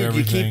kind of do.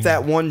 You keep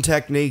that one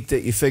technique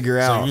that you figure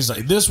out. So he's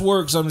like, this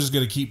works. I'm just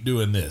gonna keep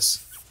doing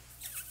this.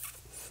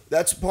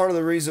 That's part of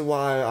the reason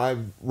why I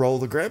roll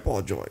the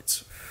grandpa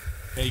joints.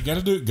 Hey, you got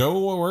to do it. Go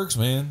with what works,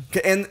 man.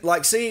 And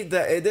like, see,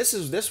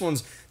 this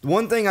one's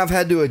one thing I've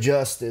had to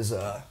adjust is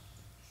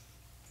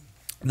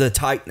the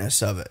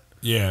tightness of it.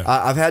 Yeah,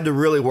 I've had to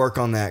really work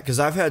on that because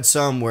I've had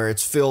some where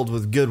it's filled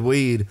with good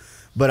weed,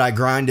 but I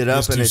grind it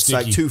up and it's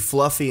sticky. like too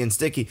fluffy and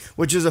sticky,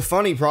 which is a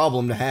funny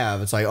problem to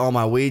have. It's like, oh,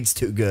 my weed's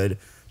too good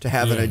to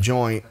have in a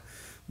joint,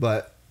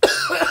 but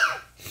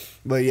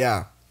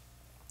yeah,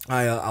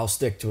 I'll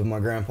stick to my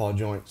grandpa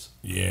joints.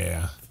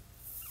 Yeah.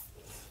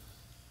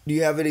 Do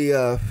you have any?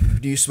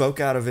 Do you smoke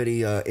out of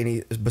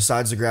any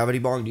besides the gravity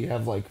bong? Do you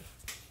have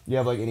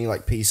any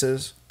like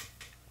pieces?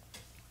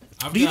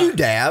 Do you do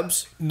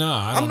dabs? No,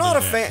 I'm not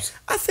a fan.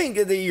 I think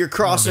that you're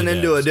crossing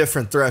into a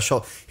different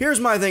threshold. Here's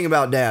my thing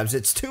about dabs: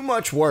 it's too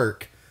much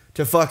work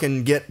to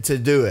fucking get to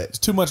do it. It's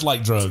too much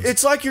like drugs.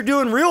 It's like you're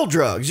doing real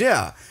drugs.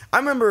 Yeah, I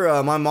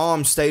remember my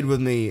mom stayed with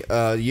me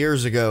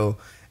years ago,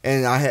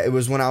 and it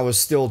was when I was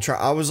still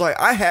trying. I was like,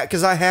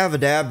 because I have a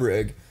dab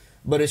rig.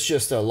 But it's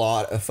just a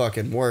lot of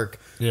fucking work.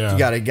 Yeah. You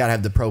gotta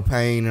have the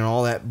propane and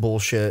all that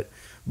bullshit.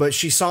 But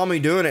she saw me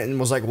doing it and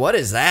was like, what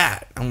is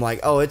that? I'm like,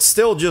 oh, it's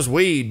still just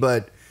weed,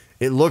 but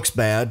it looks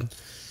bad.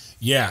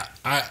 Yeah.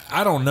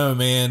 I don't know,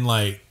 man.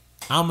 Like,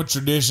 I'm a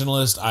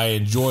traditionalist. I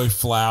enjoy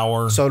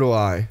flower. So do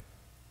I.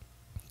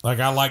 Like,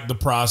 I like the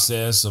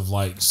process of,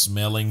 like,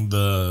 smelling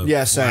the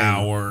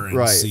flower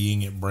and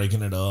seeing it,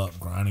 breaking it up,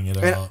 grinding it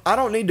up. I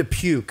don't need to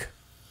puke.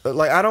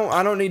 Like, I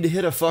don't need to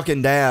hit a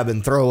fucking dab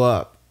and throw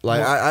up.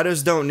 Like, I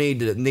just don't need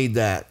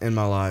that in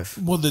my life.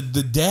 Well, the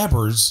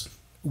dabbers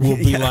will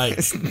be like,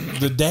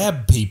 the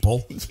dab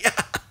people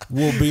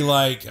will be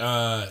like,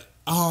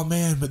 oh,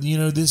 man, but,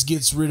 this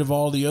gets rid of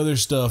all the other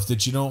stuff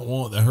that you don't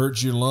want that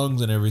hurts your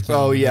lungs and everything.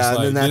 Oh, yeah,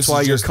 and then that's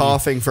why you're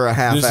coughing for a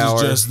half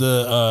hour. This is just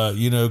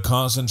the,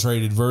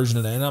 concentrated version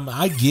of that. And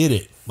I get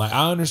it. Like,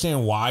 I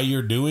understand why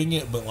you're doing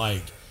it, but,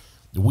 like,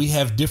 we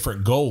have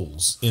different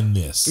goals in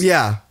this.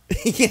 Yeah.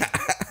 Yeah.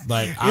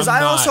 Like, because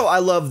I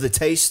love the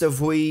taste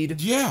of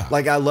weed. Yeah.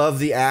 Like, I love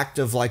the act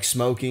of, like,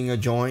 smoking a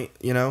joint,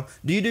 Do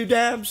you do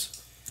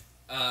dabs?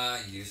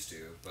 Used to.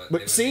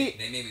 But see,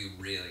 they made me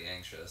really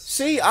anxious.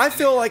 See, I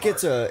feel like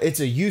it's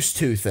a used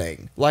to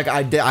thing. Like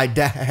I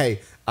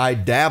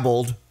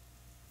dabbled.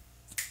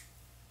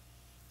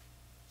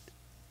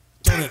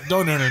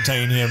 Don't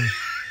entertain him.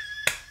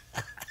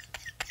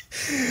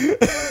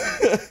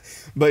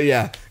 But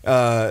yeah,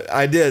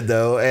 I did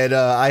though, and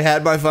I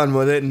had my fun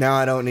with it. And now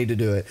I don't need to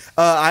do it.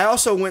 I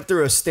also went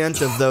through a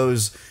stint of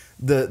those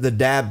the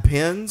dab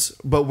pins,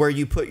 but where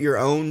you put your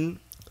own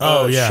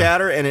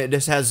shatter, and it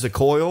just has the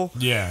coil.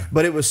 Yeah,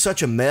 but it was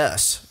such a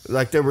mess.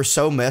 Like they were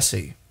so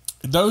messy.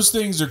 Those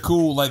things are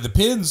cool. Like the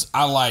pins,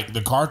 I like.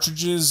 The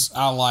cartridges,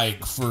 I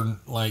like for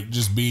like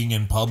just being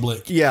in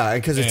public. Yeah,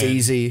 because it's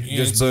easy.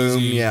 Just boom.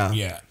 Easy. Yeah,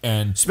 yeah,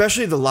 and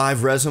especially the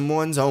live resin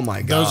ones. Oh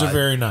my god, those are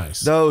very nice.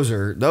 Those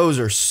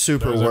are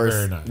super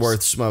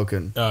worth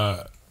smoking.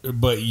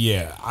 But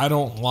yeah, I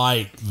don't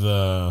like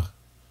the.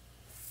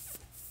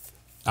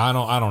 I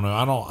don't know.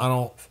 I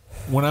don't.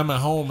 When I'm at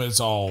home, it's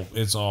all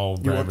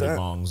gravity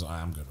bongs.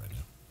 I'm good right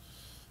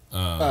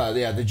now.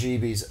 Yeah, the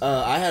GBs.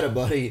 I had a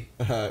buddy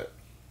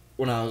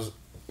when I was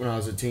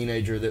a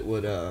teenager that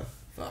would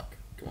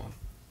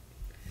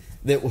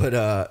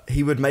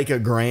he would make a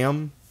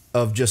gram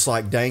of just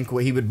like dank.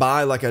 He would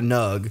buy like a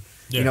nug,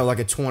 like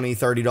a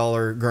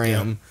 $20-$30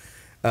 gram,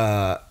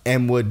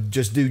 and would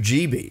just do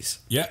GBs.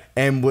 Yeah,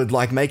 and would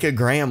like make a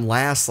gram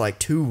last like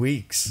 2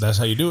 weeks. That's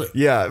how you do it.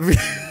 Yeah,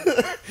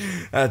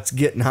 that's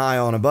getting high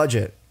on a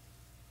budget.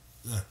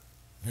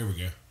 Here we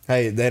go.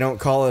 Hey, they don't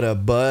call it a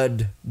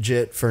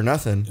budget for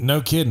nothing.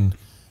 No kidding.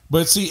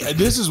 But see,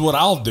 this is what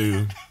I'll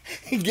do.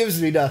 He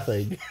gives me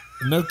nothing.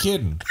 No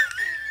kidding.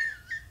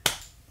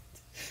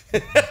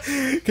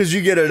 Because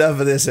you get enough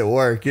of this at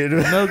work.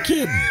 No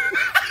kidding.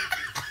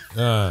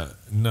 No.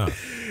 No,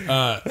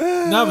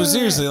 but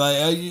seriously, like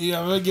I'm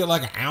gonna get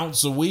like an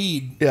ounce of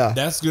weed. Yeah,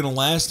 that's gonna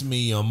last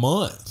me a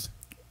month.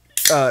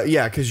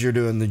 Yeah, because you're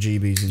doing the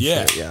GBs and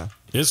shit. Yeah,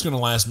 it's gonna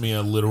last me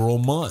a literal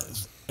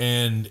month,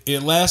 and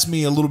it lasts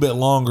me a little bit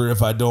longer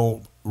if I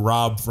don't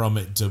rob from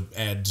it to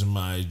add to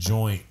my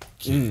joint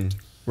kit.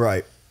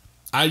 Right.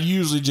 I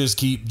usually just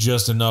keep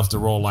just enough to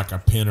roll like a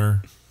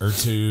pinner or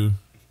two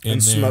in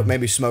and there.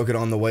 Maybe smoke it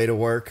on the way to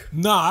work.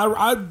 No,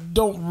 I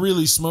don't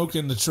really smoke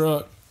in the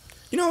truck.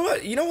 You know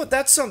what?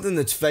 That's something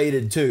that's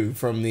faded too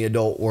from the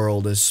adult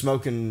world is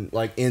smoking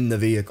like in the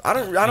vehicle. I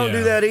don't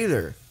do that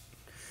either.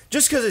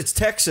 Just because it's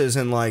Texas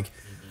and like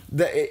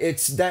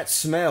it's that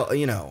smell.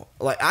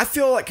 Like I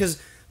feel like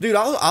because. Dude,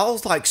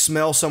 I'll like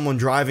smell someone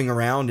driving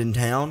around in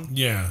town.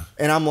 Yeah.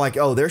 And I'm like,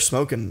 oh, they're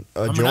smoking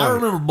a joint. I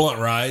remember blunt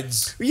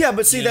rides. Yeah,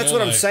 but see, that's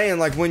what I'm saying.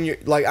 Like when you're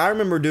like, I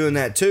remember doing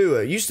that too.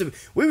 It used to,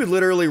 we would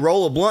literally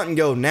roll a blunt and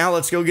go, now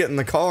let's go get in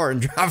the car and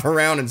drive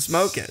around and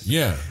smoke it.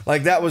 Yeah.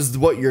 Like that was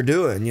what you're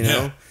doing,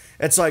 Yeah.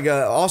 It's like,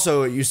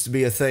 also it used to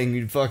be a thing.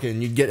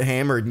 You'd get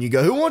hammered and you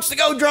go, who wants to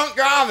go drunk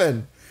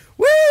driving?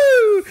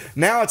 Woo!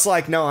 Now it's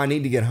like, no, I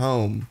need to get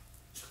home.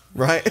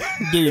 Right,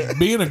 dude.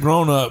 Being a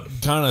grown up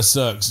kind of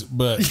sucks,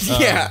 but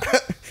yeah,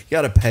 you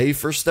got to pay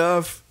for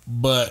stuff.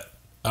 But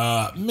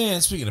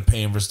man, speaking of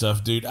paying for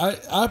stuff, dude,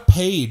 I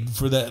paid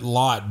for that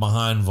lot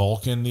behind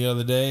Vulcan the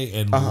other day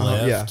and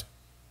left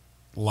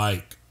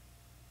like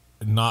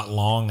not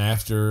long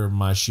after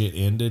my shit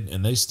ended,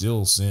 and they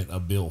still sent a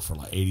bill for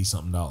like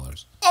 $80-something.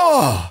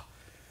 Oh,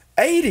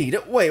 80.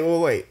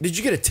 Wait. Did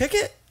you get a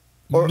ticket?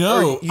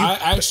 No, I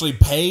actually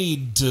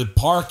paid to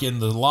park in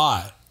the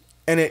lot.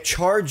 And it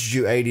charged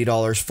you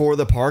 $80 for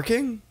the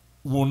parking?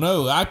 Well,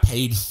 no, I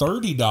paid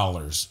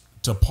 $30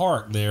 to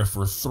park there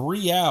for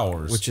 3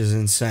 hours. Which is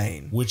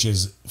insane. Which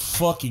is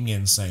fucking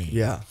insane.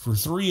 Yeah. For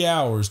 3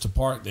 hours to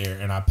park there,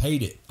 and I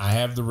paid it. I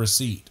have the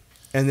receipt.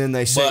 And then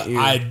they sent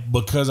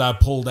because I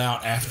pulled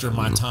out after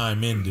my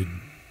time ended,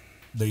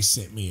 they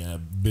sent me a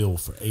bill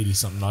for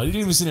 $80-something. They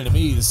didn't even send it to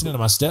me. They sent it to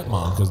my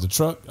stepmom because the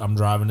truck I'm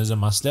driving is in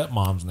my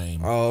stepmom's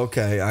name. Oh,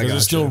 okay. I got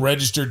it's still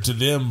registered to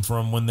them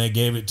from when they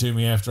gave it to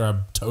me after I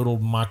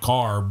totaled my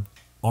car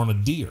on a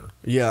deer.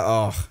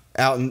 Yeah.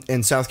 Out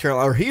in South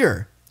Carolina or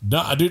here?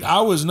 No, dude.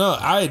 I was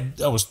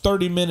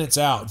 30 minutes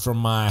out from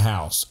my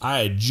house. I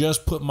had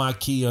just put my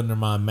key under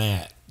my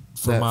mat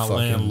for my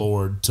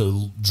landlord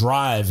to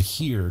drive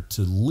here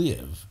to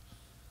live,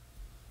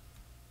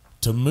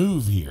 to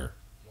move here.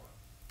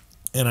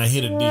 And I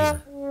hit a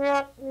deer.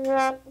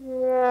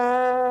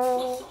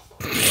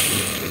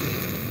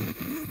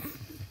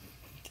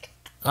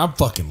 I'm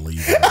fucking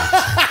leaving.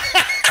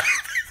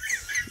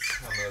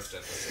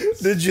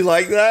 Did you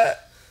like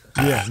that?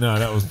 Yeah, no,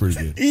 that was pretty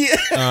good.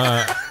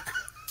 Yeah.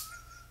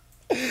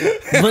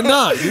 But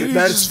no,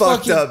 that's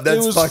fucked up.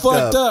 That's fucked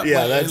up.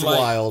 Yeah, that's like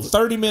wild.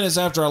 30 minutes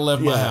after I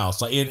left my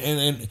house, like,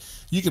 and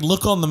you can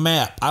look on the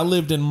map. I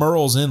lived in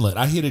Murrells Inlet.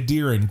 I hit a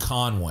deer in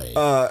Conway.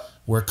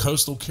 Where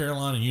Coastal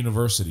Carolina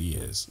University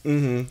is.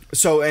 Mm-hmm.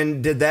 So,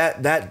 and did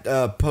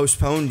that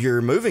postponed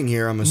your moving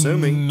here, I'm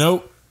assuming?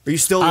 Nope. Are you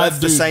still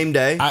left the same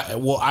day?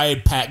 I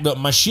had packed up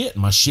my shit.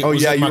 My shit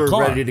was in my car. Oh, yeah, you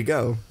were ready to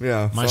go.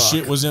 Yeah. My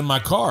shit was in my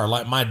car.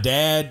 Like, my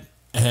dad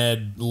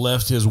had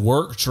left his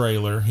work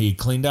trailer. He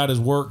cleaned out his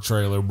work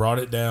trailer, brought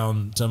it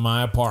down to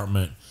my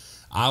apartment.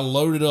 I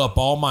loaded up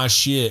all my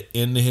shit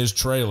into his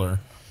trailer,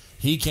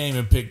 He came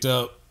and picked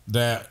up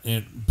the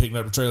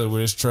trailer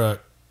with his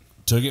truck,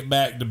 took it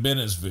back to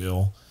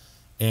Bennettsville,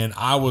 and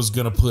I was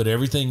gonna put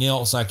everything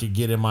else I could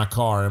get in my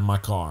car.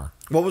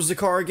 What was the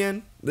car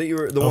again? That you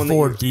were the A one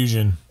Ford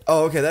Fusion.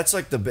 Oh, okay. That's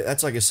like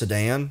a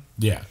sedan.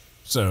 Yeah.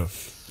 So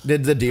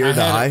did the deer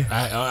die?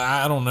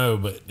 I don't know,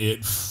 but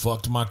it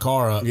fucked my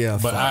car up. Yeah.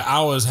 But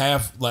I was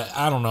half like,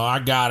 I don't know. I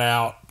got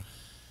out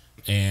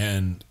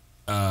and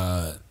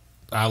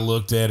I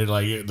looked at it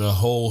like the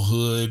whole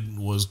hood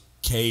was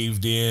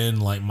caved in,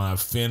 like my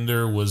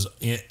fender was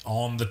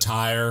on the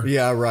tire.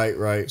 Yeah,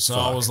 right. So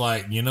I was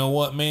like, you know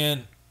what,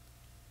 man?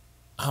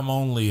 I'm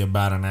only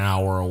about an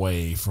hour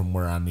away from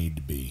where I need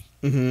to be.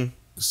 Mm-hmm.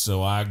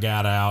 So I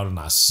got out and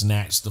I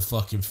snatched the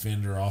fucking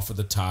fender off of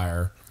the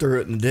tire.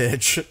 Threw it in the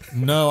ditch.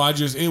 No,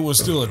 it was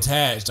still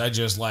attached. I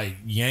just like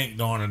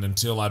yanked on it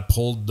until I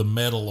pulled the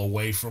metal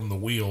away from the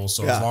wheel.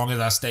 So as long as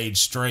I stayed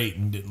straight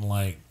and didn't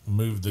like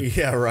move the...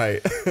 Yeah,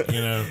 right.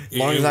 You know. As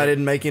long as I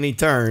didn't make any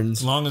turns.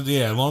 As long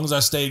as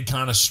I stayed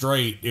kind of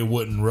straight, it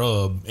wouldn't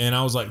rub. And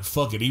I was like,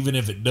 fuck it. Even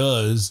if it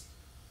does,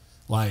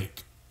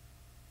 like...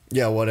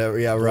 Yeah, whatever.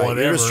 Yeah, right.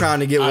 Whatever. You're just trying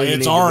to get where you need to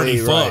be. It's already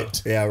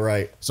fucked. Right. Yeah,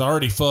 right. It's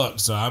already fucked.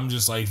 So I'm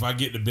just like, if I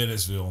get to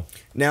Bennettsville.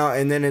 Now,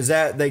 and then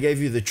they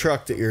gave you the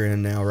truck that you're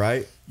in now,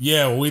 right?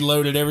 Yeah, we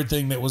loaded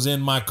everything that was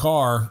in my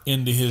car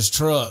into his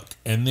truck.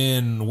 And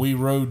then we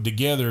rode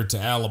together to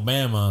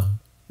Alabama.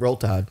 Roll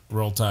Tide.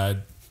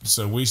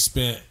 So we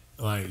spent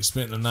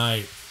the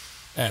night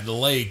at the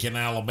lake in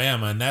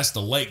Alabama. And that's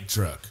the lake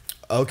truck.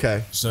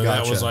 Okay. So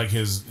gotcha. that was like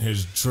his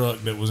truck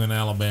that was in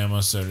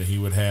Alabama so that he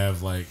would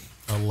have like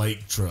a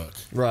lake truck.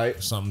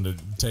 Right. Something to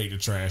take the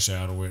trash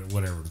out or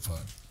whatever the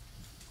fuck.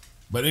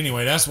 But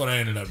anyway, that's what I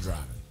ended up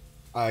driving.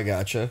 I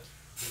gotcha.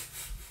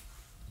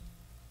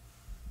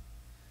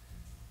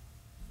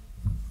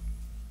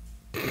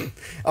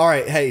 All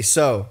right. Hey,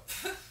 so.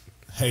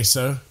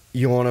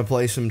 You want to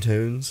play some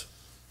tunes?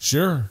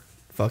 Sure.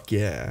 Fuck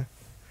yeah.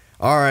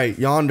 All right.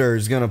 Yonder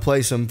is going to play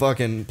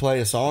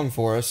a song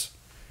for us.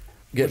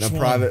 Getting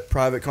a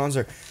private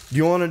concert. Do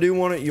you want to do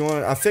one?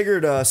 I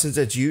figured since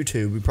it's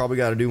YouTube, we probably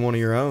got to do one of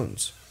your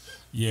owns.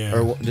 Yeah.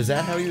 Or is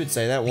that how you would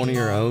say that? One of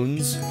your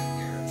owns?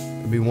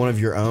 It'd be one of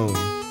your own.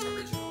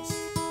 Originals.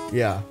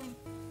 Yeah.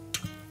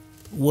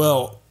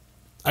 Well,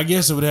 I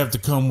guess it would have to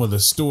come with a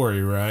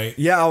story, right?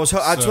 Yeah,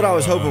 that's what I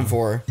was hoping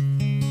for.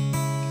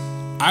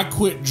 I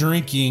quit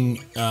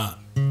drinking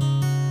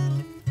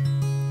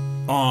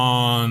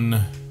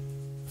on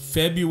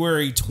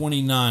February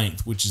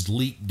 29th, which is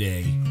Leap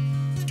Day.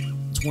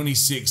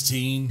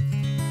 2016,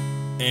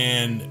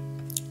 and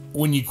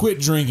when you quit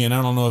drinking,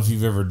 I don't know if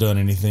you've ever done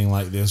anything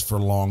like this for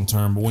long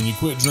term, but when you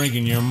quit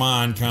drinking, your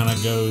mind kind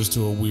of goes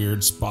to a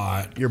weird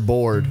spot. You're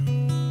bored.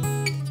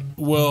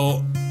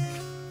 Well,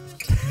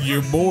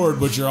 you're bored,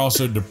 but you're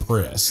also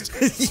depressed.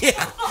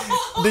 Yeah.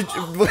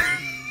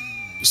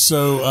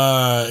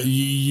 So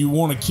you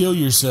want to kill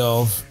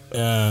yourself,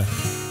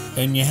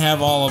 and you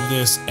have all of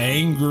this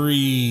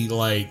angry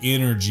like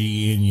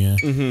energy in you.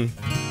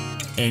 Mm-hmm.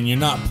 And you're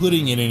not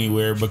putting it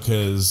anywhere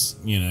because,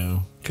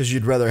 Because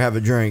you'd rather have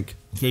a drink.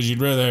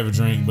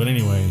 But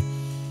anyway,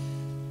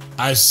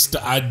 I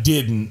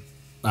didn't.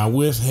 I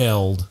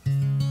withheld.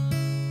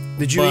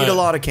 Did you eat a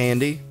lot of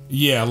candy?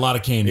 Yeah, a lot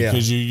of candy.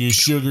 Because your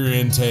sugar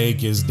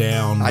intake is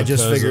down. I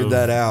just figured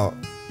that out.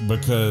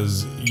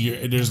 Because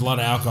there's a lot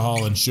of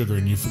alcohol and sugar,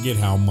 and you forget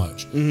how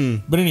much.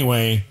 Mm-hmm. But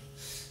anyway,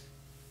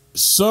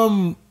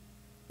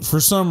 for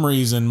some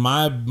reason,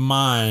 my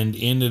mind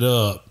ended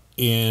up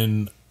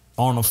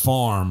on a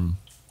farm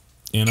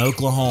in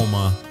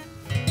Oklahoma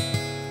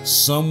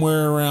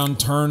somewhere around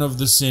turn of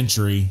the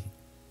century,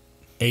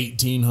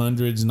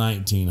 1800s,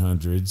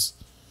 1900s.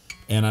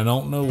 And I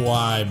don't know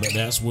why, but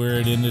that's where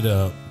it ended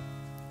up.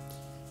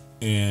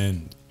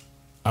 And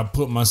I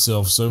put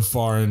myself so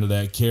far into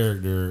that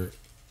character,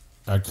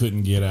 I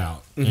couldn't get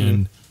out. Mm-hmm.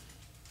 And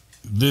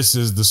this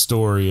is the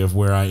story of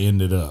where I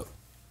ended up.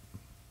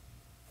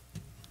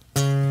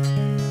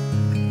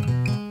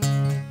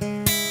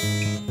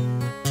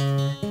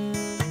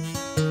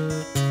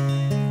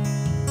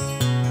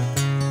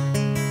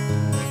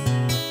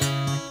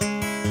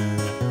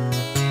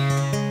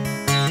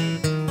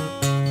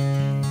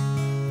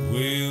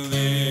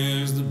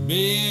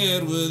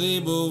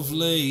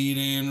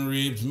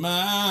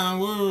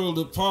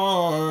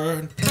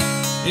 Apart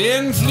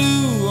and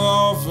flew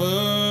off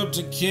up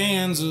to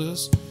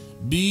Kansas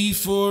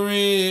before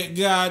it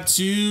got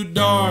too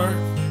dark.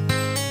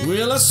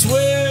 Well, I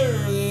swear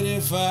that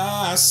if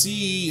I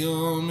see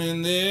them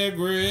in their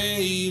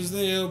graves,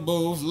 they'll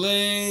both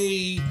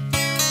lay.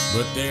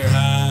 But they're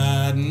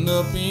hiding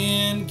up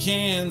in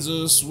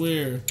Kansas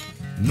where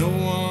no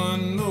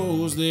one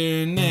knows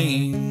their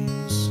names.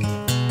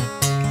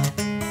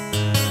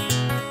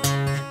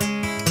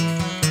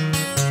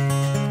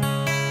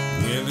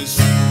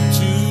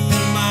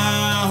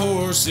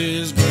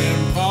 Horses,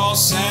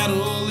 Grandpa's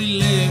saddle he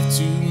left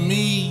to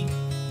me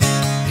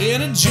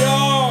in a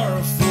jar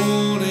of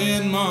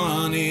folded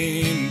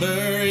money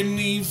buried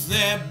beneath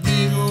that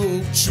big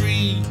oak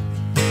tree.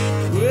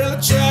 Well,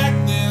 I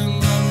tracked them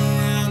up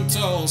around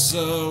Tulsa.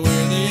 Tulsa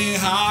where they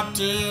hopped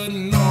a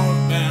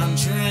northbound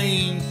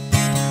train.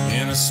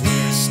 And I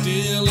swear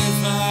still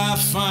if I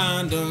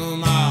find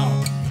them,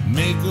 I'll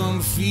make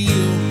them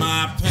feel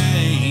my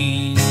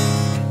pain.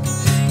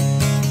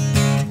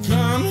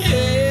 Come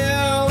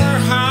hell or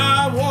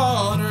high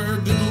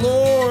water, good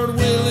Lord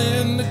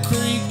willing, the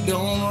creek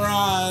don't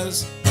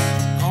rise.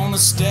 On a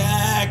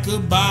stack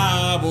of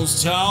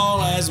Bibles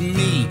tall as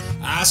me,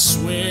 I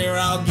swear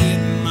I'll get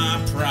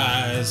my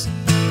prize.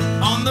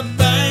 On the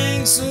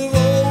banks of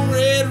old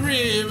Red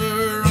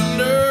River,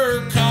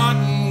 under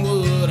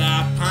cottonwood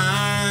I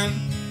pine,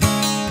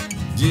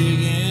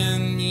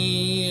 digging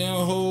me a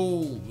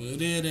hole,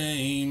 but it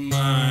ain't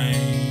mine.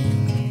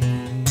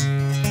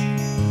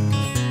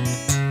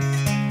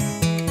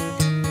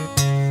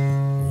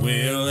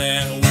 Well,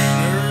 that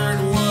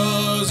winter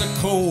was a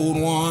cold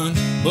one,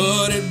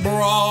 but it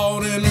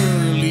brought an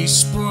early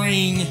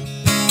spring.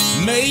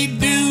 Made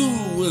do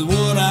with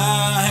what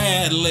I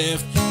had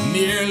left,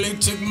 nearly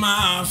took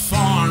my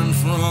farm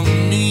from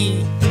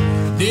me.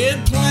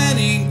 Did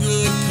plenty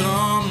good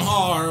come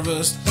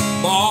harvest,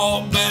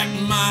 bought back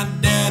my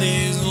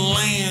daddy's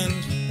land.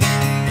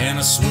 And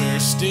I swear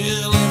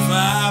still if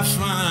I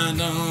find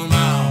them,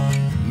 I'll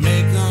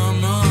make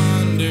them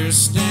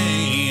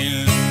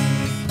understand.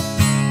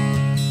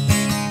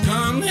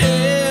 Come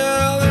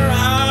hell or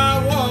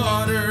high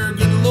water,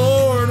 good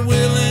Lord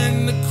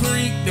willing, the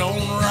creek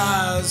don't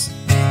rise.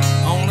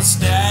 On a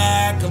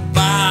stack of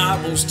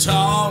Bibles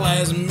tall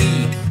as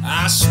me,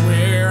 I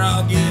swear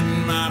I'll get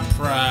my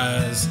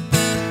prize.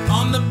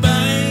 On the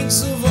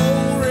banks of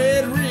old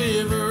Red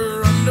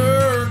River,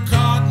 under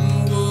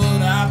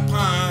cottonwood I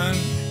pine,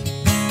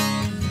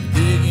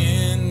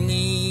 digging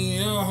me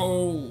a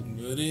hole,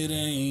 but it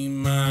ain't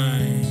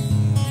mine.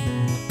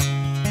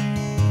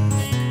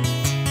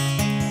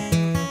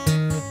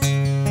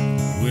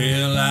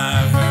 Well,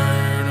 I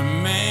heard a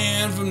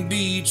man from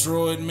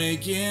Detroit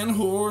making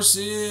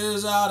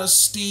horses out of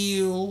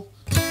steel,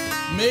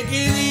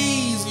 making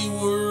easy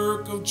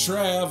work of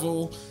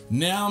travel.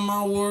 Now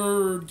my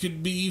word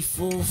could be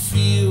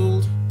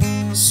fulfilled.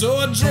 So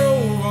I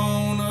drove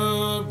on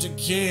up to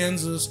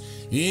Kansas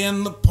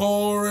in the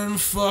pouring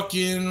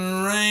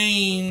fucking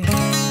rain.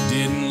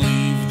 Didn't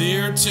leave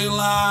there till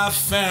I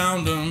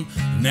found them.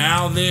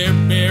 Now they're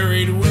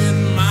buried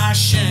with my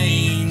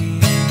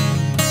shame.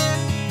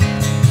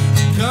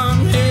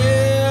 Come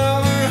hell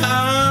or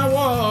high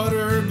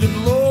water, good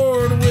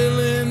Lord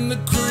willing, the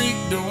creek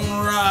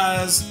don't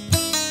rise.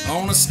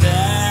 On a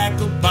stack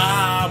of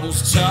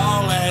Bibles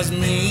tall as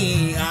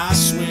me, I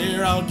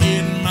swear I'll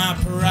get my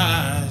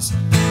prize.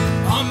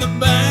 On the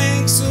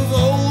banks of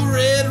old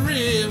Red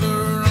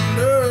River,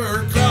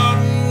 under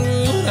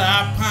cottonwood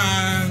I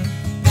pine,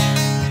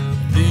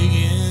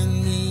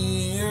 digging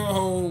me a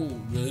hole,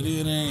 but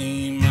it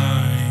ain't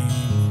mine.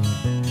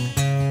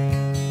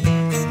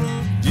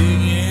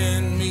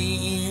 Digging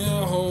me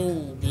a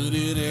hole, but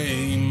it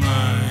ain't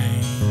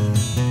mine.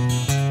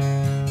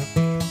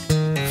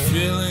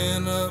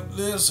 Filling up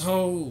this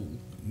hole,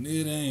 and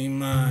it ain't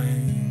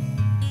mine.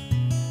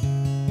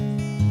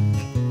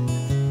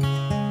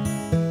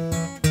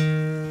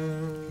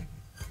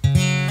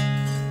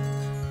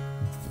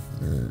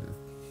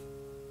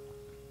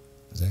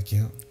 Does that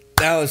count?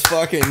 That was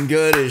fucking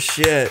good as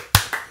shit.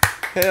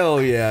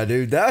 Hell yeah,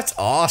 dude. That's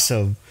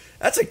awesome.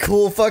 That's a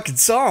cool fucking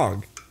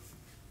song.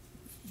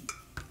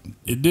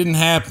 It didn't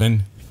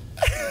happen.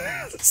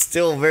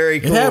 Still very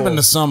cool. It happened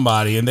to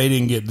somebody, and they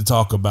didn't get to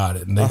talk about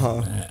it. And they,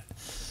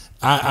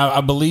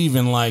 I believe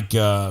in, like,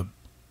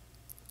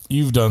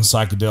 you've done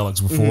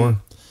psychedelics before,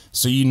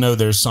 so you know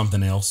there's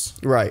something else.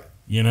 Right.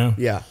 You know?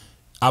 Yeah.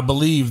 I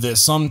believe that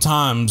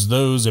sometimes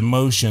those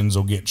emotions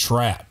will get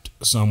trapped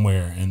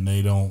somewhere, and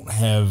they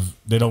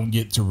don't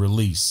get to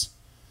release.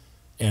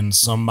 And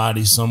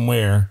somebody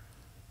somewhere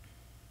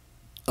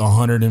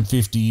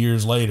 150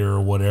 years later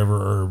or whatever,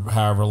 or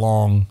however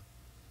long,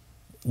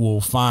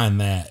 will find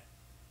that.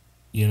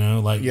 You know,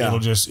 like it'll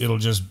just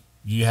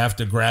you have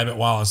to grab it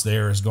while it's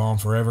there. It's gone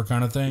forever,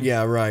 kind of thing.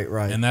 Yeah, right.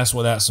 And that's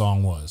what that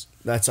song was.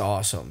 That's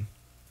awesome.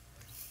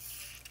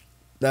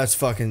 That's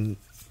fucking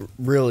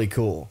really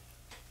cool.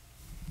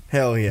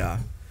 Hell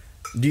yeah.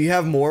 Do you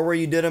have more where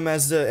you did him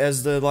as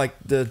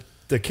the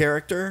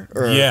character?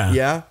 Or, yeah.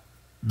 Yeah.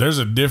 That's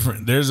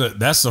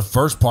the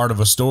first part of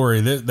a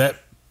story that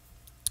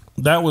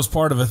was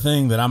part of a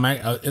thing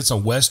that it's a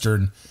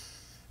Western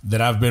that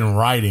I've been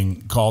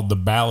writing called The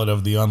Ballad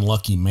of the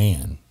Unlucky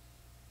Man.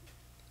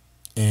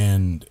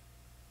 And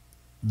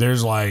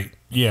there's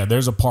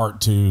a part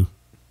 2.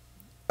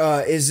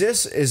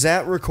 Is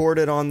that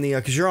recorded on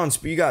the, cause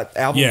you got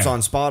albums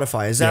on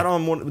Spotify. Is that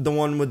on the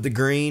one with the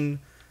green?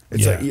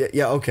 It's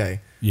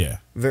okay. Yeah.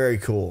 Very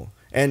cool.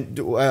 And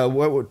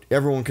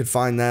everyone could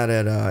find that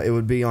at, it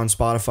would be on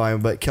Spotify,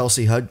 but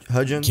Kelsey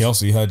Hudgins?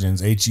 Kelsey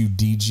Hudgins,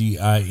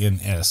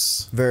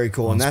 Hudgins. Very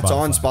cool. And that's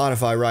on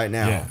Spotify right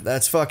now. Yeah.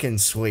 That's fucking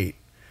sweet.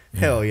 Yeah.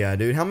 Hell yeah,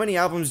 dude. How many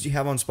albums do you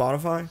have on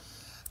Spotify?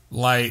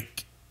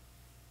 Like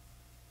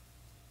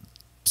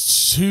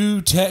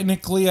 2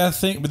 technically, I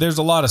think, but there's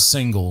a lot of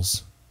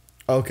singles.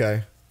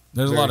 Okay.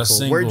 There's a lot of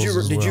singles. Where'd you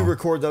as did you well.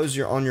 record those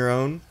on your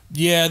own?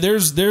 Yeah,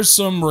 there's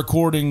some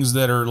recordings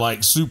that are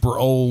like super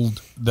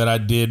old that I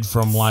did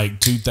from like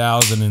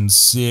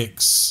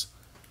 2006,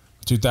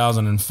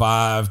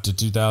 2005 to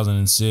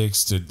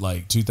 2006 to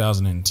like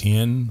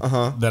 2010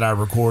 that I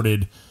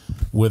recorded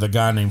with a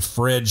guy named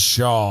Fred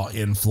Shaw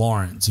in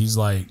Florence. He's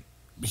like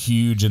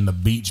huge in the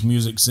beach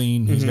music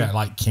scene. He's got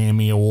like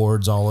Cammy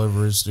awards all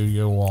over his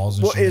studio walls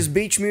and Well, shit. is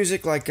beach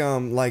music like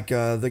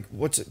the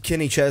what's it,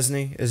 Kenny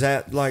Chesney? Is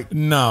that like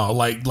No,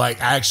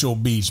 like actual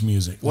beach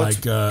music.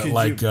 What's-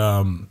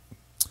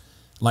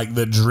 Like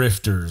the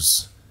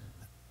Drifters.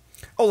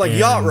 Oh, like And-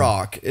 yacht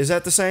rock? Is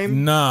that the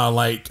same? No,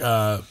 like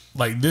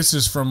this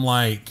is from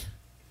like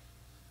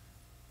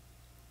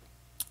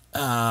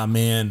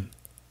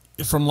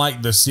from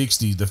like the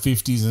 60s, the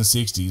 50s and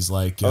 60s,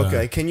 like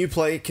Okay, can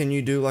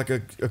you do like a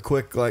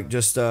quick like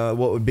just what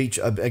would beach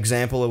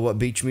example of what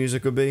beach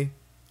music would be?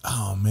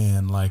 oh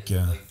man, like Like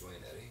Dwayne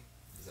Eddy?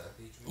 Is that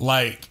beach music?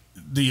 like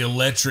the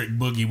electric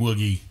boogie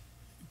woogie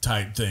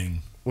type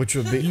thing. Which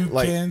would be You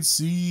like can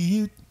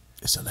see it.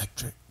 It's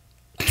electric.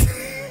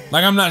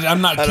 Like I'm not I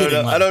don't kidding.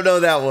 know. Like, I don't know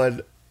that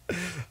one.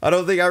 I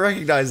don't think I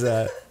recognize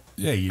that.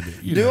 Yeah, you do.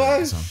 You Do know I?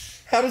 that song.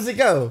 How does it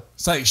go?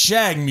 It's like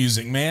shag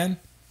music, man.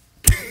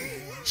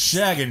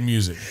 Shagging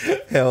music.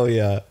 Hell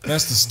yeah.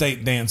 That's the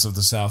state dance of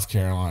the South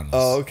Carolinas.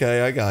 Oh,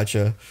 okay, I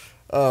gotcha.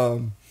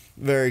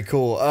 Very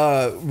cool.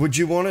 Would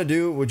you want to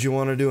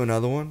do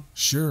another one?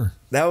 Sure.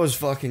 That was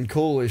fucking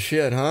cool as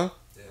shit, huh?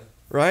 Yeah.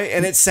 Right?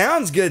 And it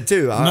sounds good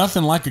too.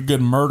 Nothing like a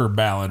good murder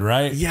ballad,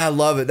 right? Yeah, I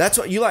love it. That's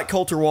what you like,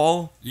 Coulter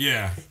Wall.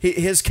 Yeah.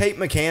 His Kate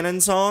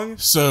McCannon song,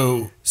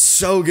 So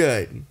so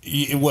good.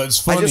 it was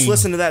funny. I just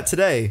listened to that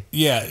today.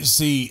 Yeah.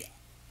 See,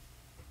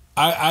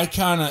 I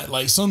kind of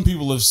like some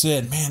people have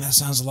said, man, that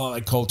sounds a lot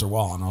like Coulter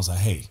Wall, and I was like,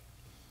 hey,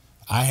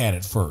 I had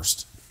it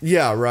first.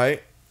 Yeah,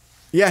 right.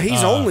 Yeah,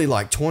 he's only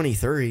like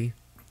 23.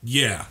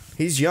 Yeah.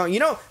 He's young. You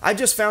know, I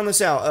just found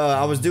this out.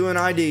 I was doing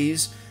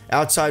IDs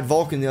outside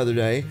Vulcan the other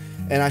day,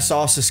 and I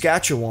saw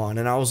Saskatchewan,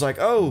 and I was like,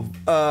 oh,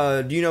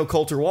 do you know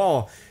Coulter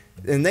Wall?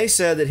 And they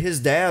said that his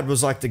dad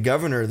was like the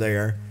governor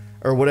there,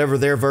 or whatever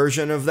their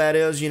version of that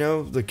is, you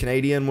know, the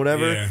Canadian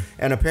whatever. Yeah.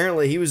 And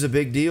apparently he was a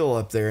big deal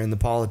up there in the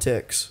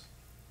politics.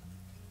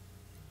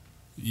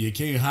 You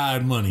can't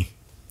hide money.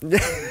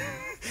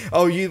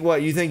 Oh,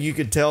 you think you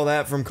could tell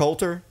that from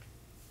Coulter?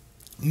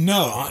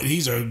 No,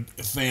 he's a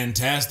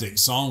fantastic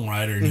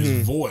songwriter, and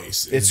his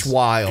voice It's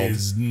wild.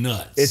 is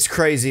nuts. It's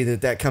crazy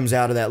that comes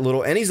out of that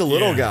little, and he's a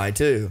little Yeah. guy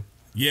too.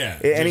 yeah.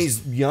 And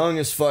just- he's young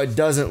as fuck.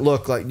 Doesn't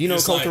look like you know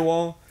Just Coulter like-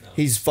 Wall.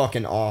 He's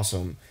fucking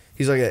awesome.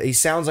 He's like he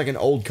sounds like an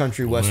old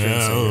country western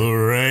singer. Well,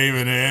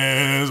 raven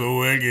is a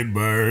wicked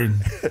bird.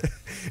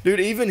 Dude,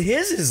 even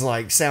his is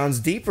like sounds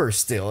deeper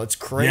still. It's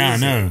crazy. Yeah, I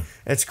know.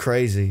 It's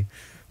crazy.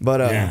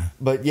 But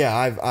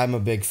Yeah. I'm a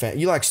big fan.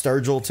 You like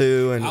Sturgill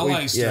too, and I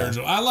like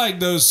Sturgill. I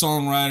like those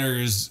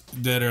songwriters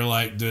that are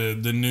like the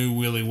new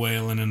Willie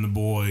Whalen and the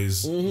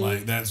boys.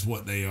 Like that's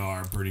what they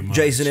are pretty much.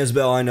 Jason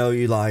Isbell, I know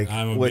you like,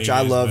 I'm a which big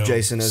I love. Isbell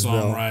Jason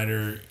Isbell.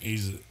 songwriter.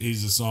 He's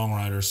a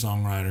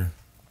songwriter.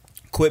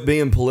 Quit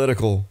being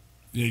political.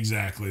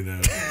 Exactly though.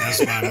 That's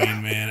what I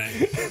mean,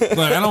 man. Look,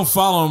 I don't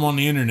follow him on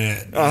the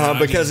internet.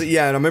 Because and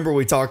I remember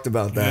we talked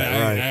about that.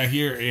 Right. I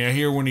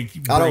hear when he.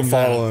 I don't brings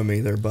follow out- him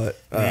either, but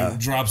when he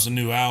drops a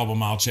new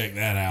album, I'll check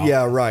that out.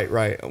 yeah, right.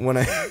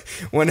 When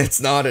when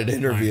it's not an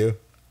interview.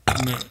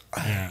 No,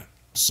 yeah.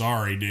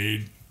 Sorry,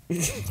 dude.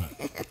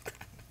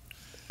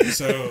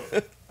 So,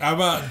 how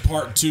about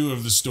part 2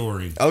 of the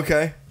story?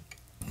 Okay.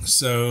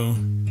 So,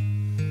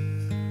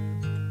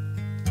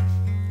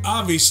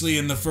 obviously,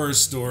 in the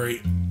first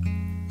story,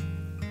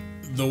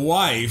 the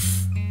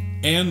wife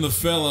and the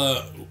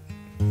fella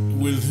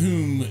with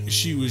whom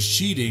she was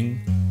cheating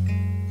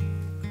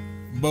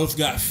both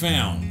got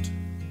found.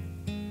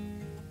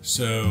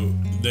 So,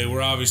 they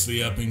were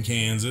obviously up in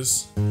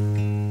Kansas.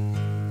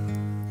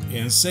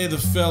 And say the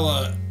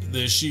fella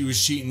that she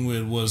was cheating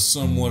with was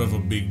somewhat of a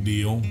big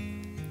deal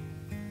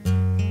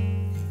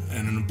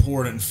and an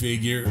important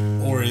figure,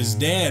 or his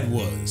dad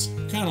was,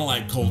 kind of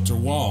like Coulter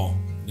Wall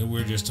that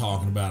we're just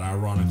talking about,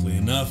 ironically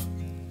enough.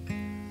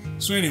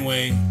 So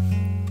anyway,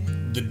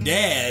 the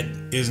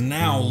dad is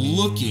now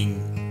looking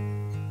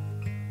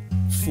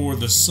for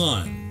the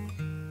son,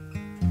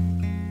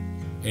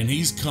 and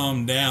he's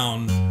come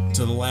down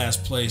to the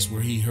last place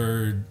where he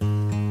heard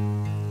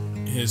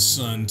his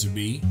son to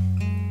be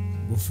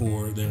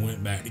before they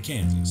went back to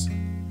Kansas.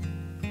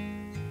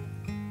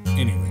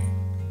 Anyway,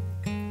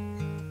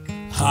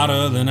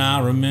 hotter than I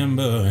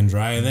remember and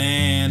drier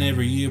than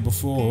every year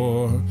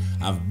before.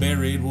 I've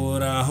buried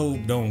what I hope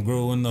don't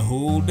grow, and the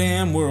whole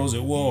damn world's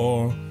at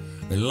war.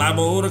 They're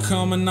liable to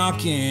come and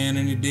knock in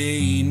any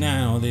day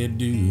now, they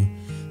do.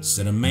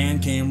 Said a man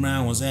came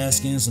round, was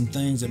asking some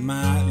things that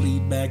might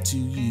lead back to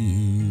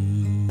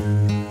you.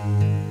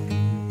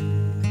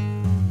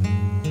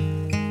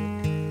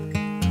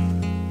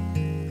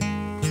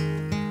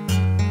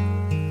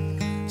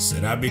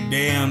 Said I'd be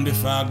damned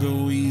if I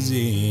go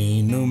easy.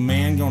 Ain't no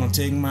man gonna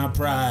take my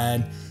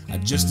pride.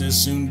 I'd just as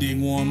soon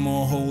dig one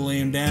more hole, lay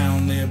him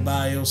down there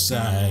by your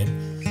side.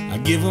 I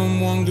give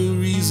him one good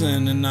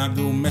reason and not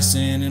go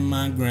messing in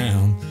my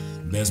ground.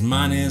 Best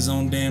mine is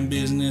on damn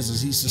business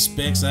as he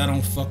suspects I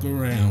don't fuck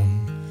around.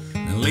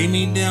 Now lay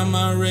me down,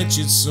 my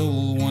wretched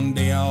soul, one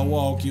day I'll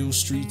walk your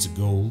streets of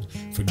gold.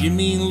 Forgive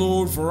me,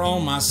 Lord, for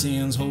all my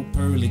sins, hope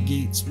pearly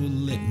gates will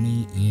let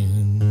me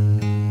in.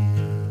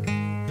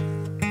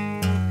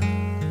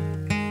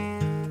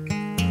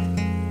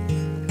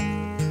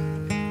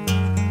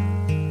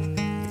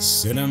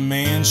 Said a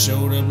man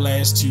showed up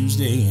last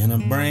Tuesday in a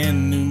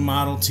brand new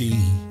Model T.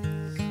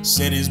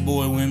 Said his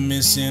boy went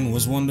missing,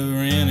 was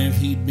wondering if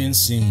he'd been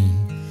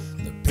seen.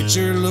 The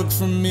picture looked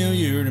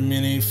familiar to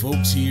many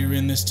folks here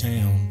in this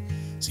town.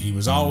 So he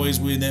was always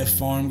with that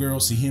farm girl,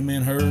 see him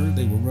and her,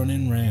 they were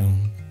running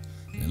round.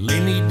 Now lay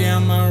me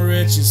down, my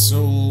wretched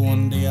soul,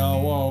 one day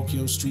I'll walk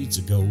your streets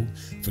of gold.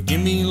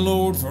 Forgive me,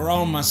 Lord, for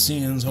all my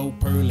sins, hope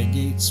pearly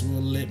gates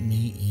will let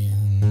me in.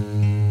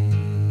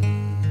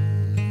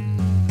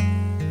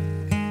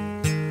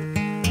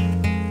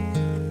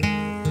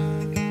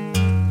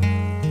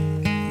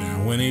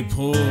 When he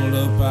pulled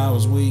up, I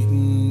was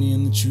waiting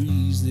in the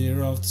trees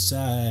there off the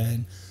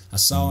side. I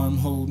saw him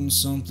holding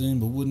something,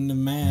 but wouldn't have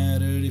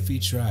mattered if he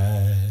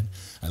tried.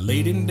 I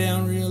laid him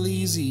down real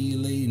easy,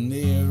 laying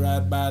there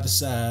right by the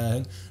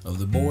side of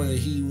the boy that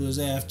he was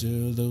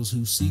after. Those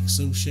who seek,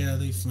 so shall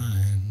they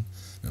find.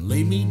 Now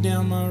lay me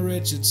down, my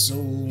wretched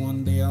soul,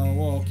 one day I'll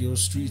walk your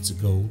streets of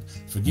gold.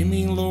 Forgive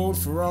me, Lord,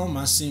 for all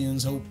my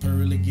sins, hope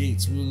pearly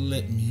gates will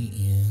let me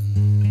in.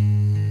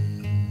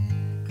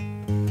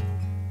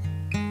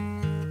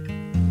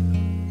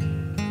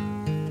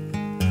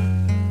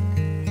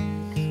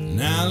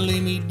 Now lay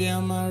me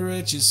down, my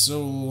wretched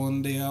soul,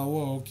 one day I'll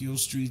walk your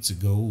streets of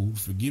gold.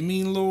 Forgive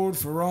me, Lord,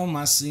 for all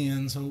my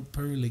sins, hope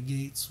pearly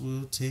gates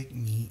will take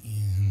me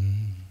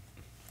in.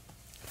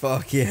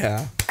 Fuck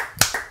yeah.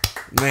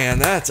 Man,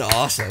 that's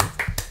awesome.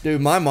 Dude,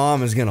 my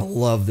mom is going to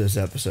love this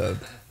episode.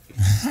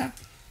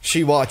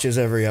 She watches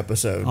every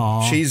episode.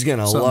 Aw, she's going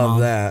to what's up, love Mom?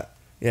 that.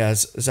 Yeah,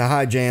 it's a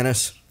hi,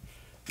 Janice.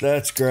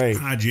 That's great.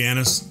 Hi,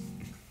 Janice.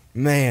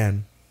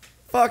 Man,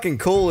 fucking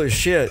cool as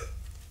shit.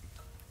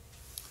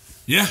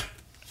 Yeah.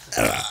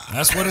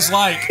 That's what it's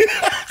like.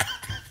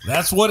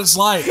 That's what it's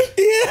like.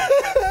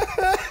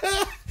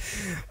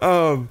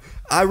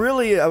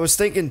 I was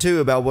thinking too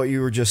about what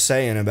you were just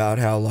saying about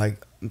how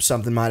like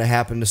something might have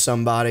happened to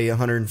somebody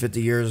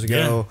 150 years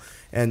ago.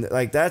 Yeah. And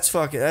like,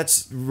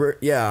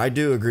 yeah, I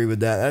do agree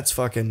with that. That's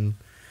fucking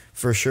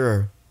for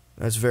sure.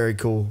 That's very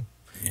cool.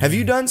 Yeah. Have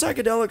you done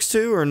psychedelics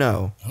too or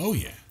no? Oh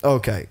yeah.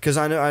 Okay. Cause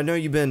I know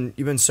you've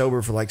been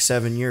sober for like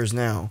 7 years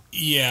now.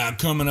 Yeah.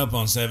 Coming up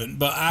on 7,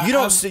 but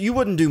you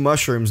wouldn't do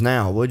mushrooms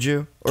now, would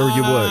you? Or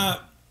you would?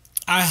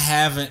 I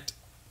haven't.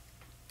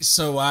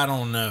 So I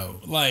don't know.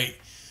 Like,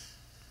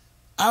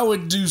 I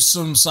would do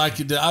some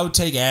psychedelic. I would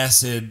take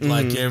acid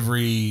like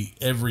every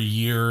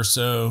year or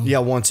so. Yeah,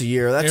 once a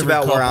year. That's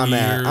about where I'm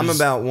at. I'm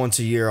about once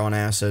a year on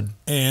acid,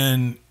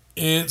 and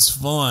it's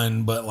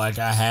fun. But like,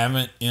 I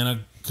haven't in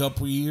a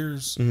couple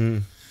years. Mm-hmm.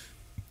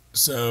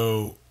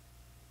 So,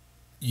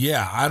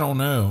 yeah, I don't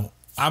know.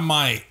 I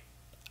might.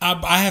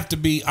 I have to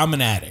be. I'm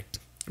an addict,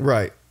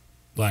 right?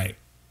 Like,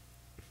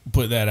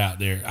 put that out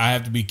there. I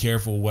have to be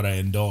careful what I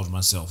indulge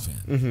myself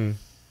in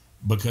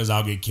because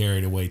I'll get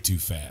carried away too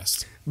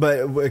fast.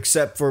 But with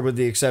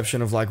the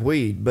exception of like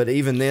weed, but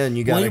even then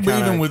you got to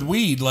even with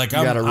weed, like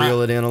you got to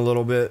reel it in a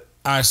little bit.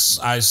 I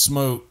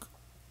smoke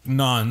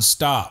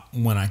nonstop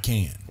when I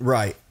can.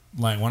 Right.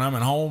 Like when I'm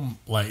at home,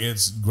 like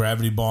it's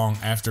gravity bong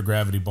after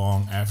gravity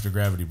bong after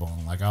gravity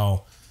bong. Like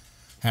I'll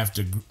have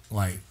to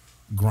like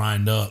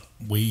grind up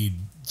weed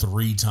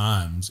 3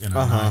 times in a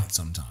night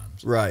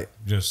sometimes. Right.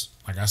 Just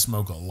like I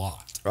smoke a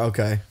lot.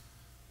 Okay.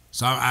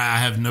 So I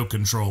have no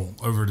control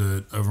over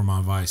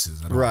my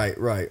vices at all. Right.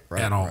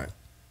 At all. Right.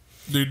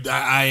 Dude,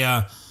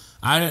 I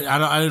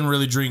didn't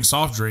really drink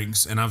soft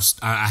drinks, and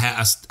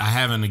I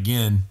haven't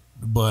again.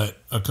 But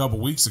a couple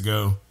weeks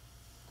ago,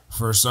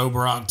 for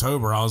Sober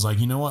October, I was like,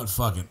 you know what,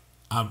 fuck it.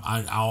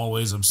 I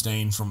always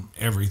abstain from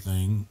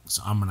everything,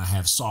 so I'm gonna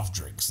have soft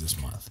drinks this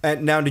month.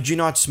 And now, did you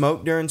not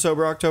smoke during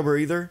Sober October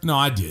either? No,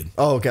 I did.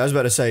 Oh, okay. I was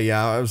about to say,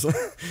 yeah. I was.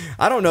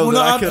 I don't know.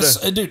 Well,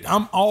 dude,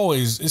 I'm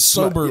always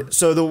sober.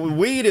 So the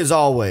weed is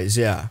always,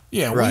 yeah.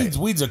 Yeah, right.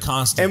 Weed's a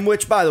constant. And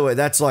which, by the way,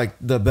 that's like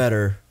the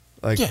better.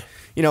 Like, yeah.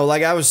 You know,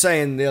 like I was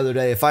saying the other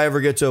day, if I ever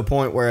get to a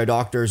point where a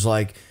doctor's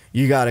like,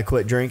 you got to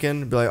quit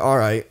drinking, be like, all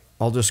right,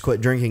 I'll just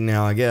quit drinking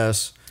now, I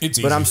guess. It's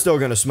easy. But I'm still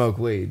gonna smoke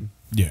weed.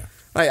 Yeah.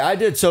 Hey, I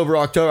did Sober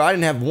October. I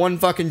didn't have one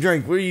fucking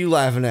drink. What are you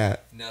laughing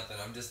at? Nothing.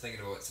 I'm just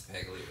thinking of what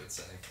Spaghetti would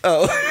say.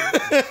 Oh.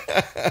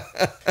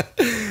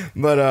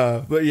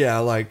 But yeah,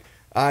 like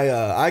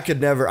I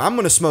could never. I'm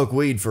gonna smoke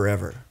weed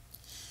forever.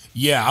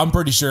 Yeah, I'm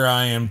pretty sure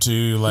I am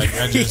too. Like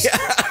I just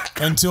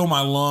until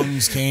my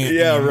lungs can't.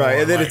 Yeah, anymore. right.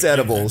 And then like, it's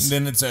edibles.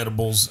 And then it's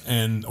edibles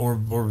or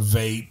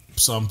vapes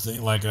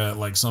something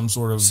like some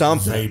sort of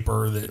Something.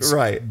 vapor that's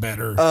Right.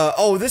 better.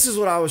 This is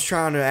what I was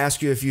trying to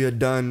ask you if you had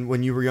done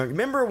when you were young.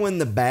 Remember when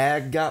the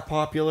bag got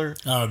popular?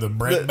 Oh, the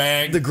bread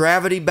bag, the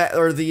gravity bag,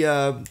 or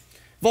the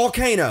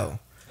volcano.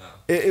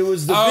 It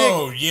was the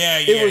big. Yeah.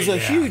 It was a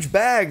huge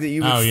bag that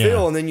you would yeah.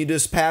 fill, and then you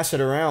just pass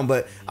it around.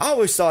 But I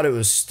always thought it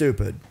was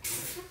stupid.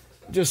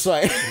 Just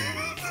like,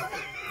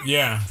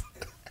 yeah.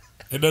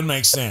 It doesn't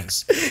make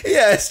sense.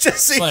 yeah, it's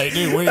just It's like,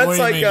 dude, what do you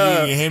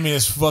mean? You hand me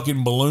this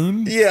fucking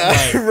balloon? Yeah,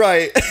 Like,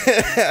 right.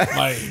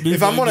 like, dude,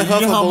 If I'm gonna you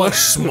huff know a how balloon- much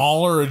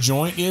smaller a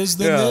joint is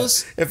than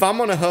this? If I'm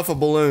gonna huff a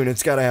balloon,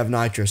 it's got to have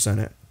nitrous in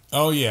it.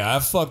 Oh yeah,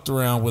 I've fucked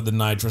around with the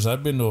nitrous.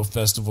 I've been to a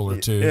festival or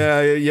two.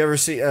 Yeah, you ever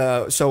see?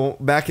 So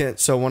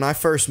when I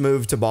first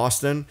moved to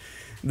Boston,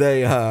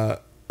 they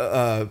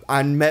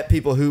I met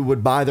people who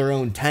would buy their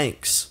own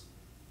tanks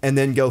and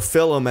then go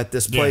fill them at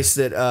this place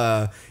that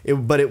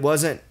but it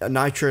wasn't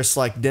nitrous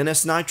like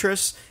Dennis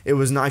nitrous. It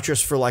was nitrous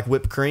for like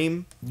whipped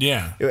cream.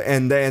 Yeah.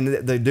 And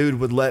then the dude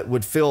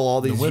would fill all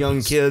these young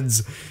whippets.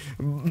 kids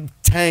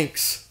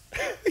tanks.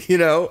 You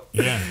know?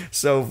 Yeah.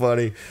 So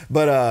funny.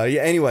 But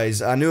yeah,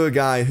 anyways, I knew a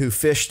guy who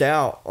fished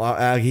out.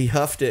 He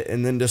huffed it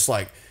and then just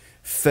like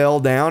fell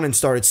down and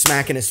started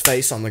smacking his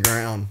face on the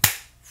ground.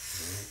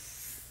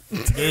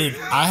 Dude,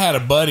 I had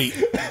a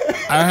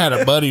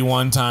buddy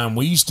one time.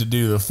 We used to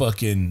do the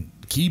fucking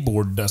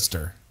keyboard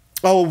duster.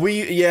 Oh,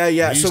 yeah.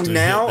 We used So to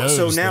now, hit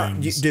those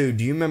things. dude,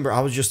 do you remember? I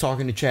was just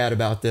talking to Chad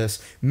about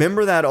this.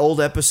 Remember that old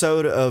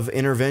episode of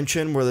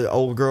Intervention where the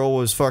old girl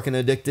was fucking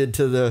addicted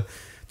to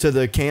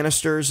the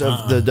canisters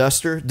of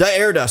the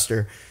air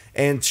duster,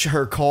 and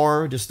her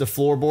car, just the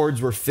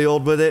floorboards were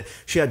filled with it.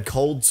 She had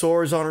cold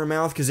sores on her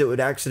mouth because it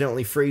would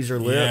accidentally freeze her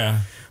lip.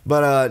 Yeah.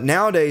 But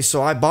nowadays,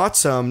 so I bought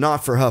some,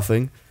 not for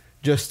huffing,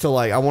 just to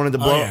like I wanted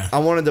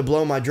to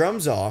blow my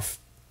drums off,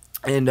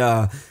 and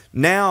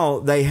now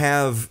they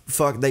have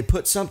they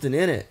put something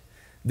in it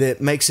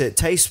that makes it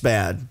taste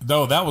bad.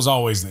 Though that was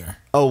always there.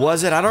 Oh,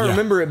 was it? I don't Yeah.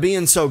 remember it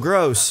being so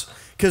gross.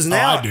 Because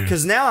now, I do.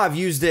 I've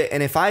used it,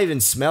 and if I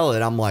even smell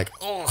it, I'm like,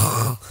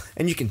 oh,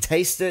 and you can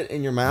taste it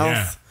in your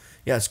mouth.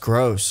 Yeah, it's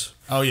gross.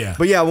 Oh yeah.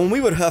 But yeah, when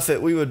we would huff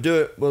it, we would do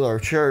it with our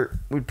shirt.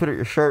 We'd put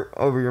your shirt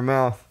over your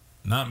mouth.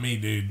 Not me,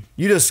 dude.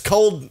 You just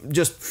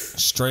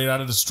Straight out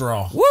of the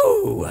straw.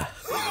 woo.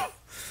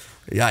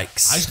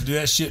 Yikes. I used to do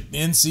that shit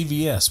in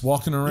CVS,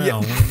 walking around. Yeah.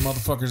 One of the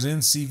motherfuckers in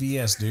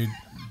CVS, dude,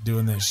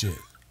 doing that shit.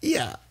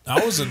 Yeah.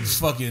 I was a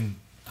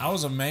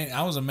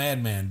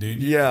madman,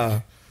 dude.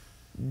 Yeah.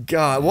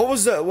 God, what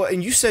was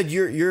and you said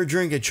your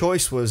drink of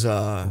choice was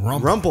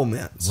Rumple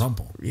Mints.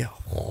 Rumple. Yeah.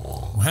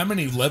 How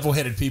many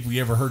level-headed people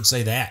you ever heard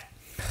say that?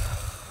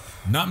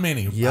 Not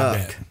many. I Yuck.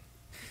 bet.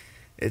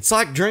 It's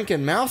like drinking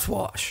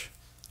mouthwash.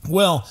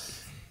 Well,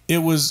 it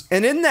was.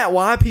 And isn't that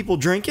why people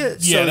drink it?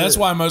 Yeah, So that's that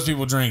why most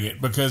people drink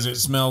it, because it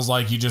smells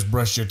like you just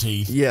brushed your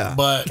teeth. Yeah.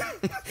 But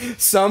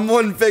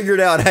someone figured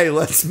out, hey,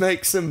 let's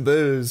make some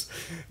booze.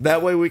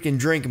 That way we can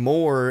drink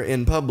more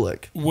in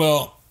public.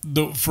 well,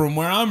 from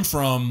where I'm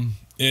from,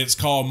 it's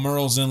called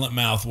Merle's Inlet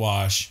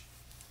Mouthwash,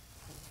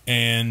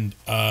 and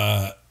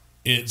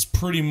it's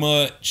pretty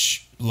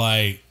much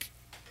like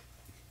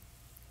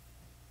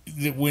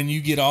that when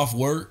you get off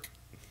work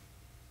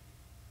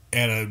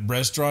at a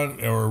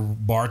restaurant or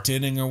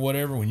bartending or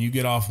whatever, when you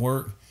get off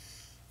work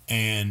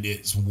and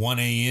it's 1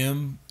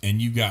 a.m.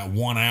 and you got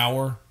 1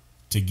 hour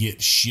to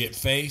get shit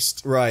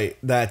faced, Right.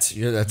 That's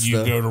you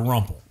go to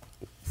Rumple.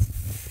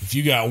 If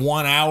you got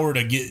 1 hour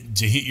to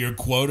hit your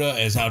quota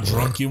as how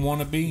drunk you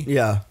want to be,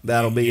 yeah,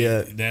 that'll be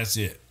it. That's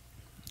it.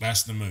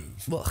 That's the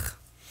move.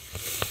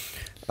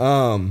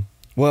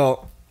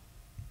 Well,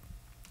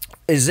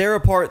 is there a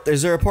part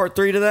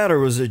 3 to that, or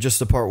was it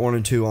just a part 1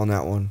 and 2 on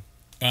that one?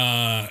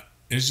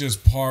 It's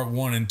just part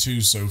 1 and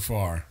 2 so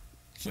far.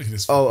 Look at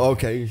this. Oh,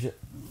 okay. You should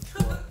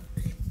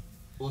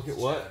look at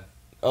what?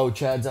 Oh,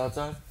 Chad's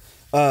outside.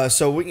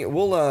 So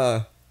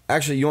we'll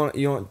actually you want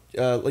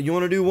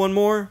to do one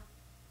more?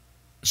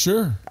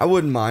 Sure. I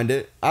wouldn't mind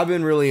it. I've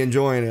been really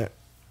enjoying it.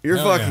 You're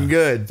Hell fucking yeah.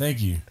 good.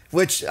 Thank you.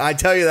 Which I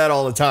tell you that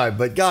all the time,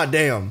 but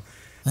goddamn,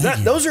 Thank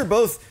you. those are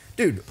both,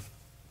 dude,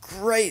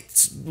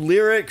 great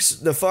lyrics.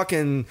 The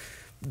fucking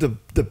the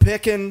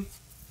picking,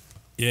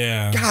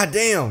 Yeah.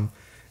 goddamn,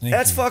 Thank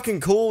that's you. fucking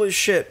cool as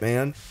shit,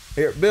 man.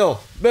 Here, Bill,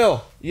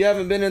 you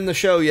haven't been in the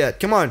show yet.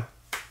 Come on,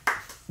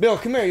 Bill,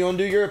 come here. You want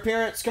to do your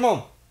appearance? Come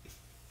on,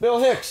 Bill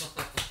Hicks,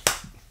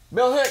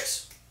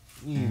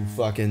 you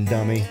fucking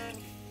dummy.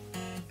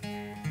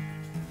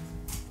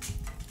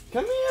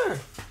 Come here.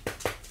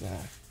 Nah,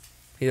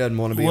 he doesn't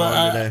want to be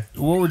on today.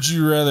 What would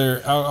you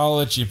rather? I'll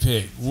let you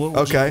pick.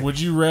 Okay. Would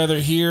you rather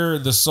hear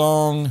the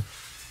song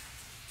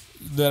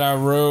that I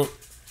wrote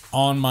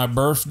on my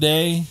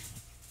birthday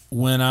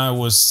when I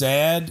was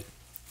sad,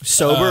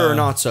 Sober or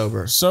not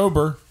sober?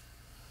 sober,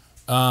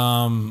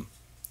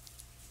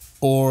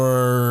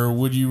 or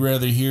would you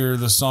rather hear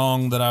the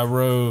song that I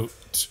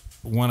wrote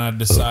when I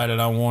decided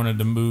I wanted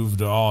to move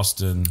to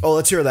Austin? Oh,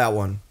 let's hear that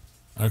one.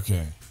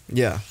 Okay.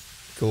 Yeah,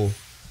 cool.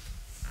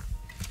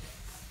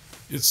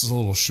 It's a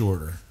little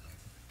shorter.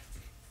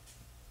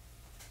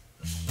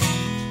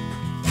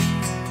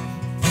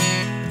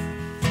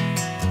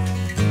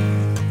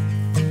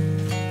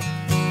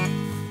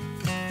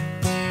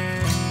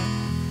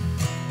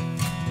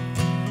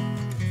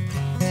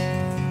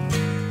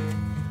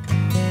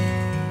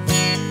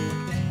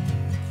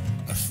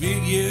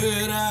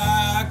 figured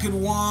I could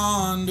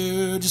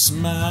wander, just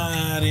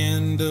might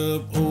end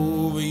up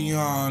over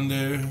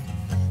yonder.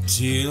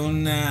 Till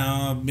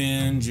now I've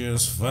been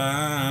just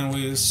fine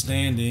with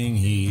standing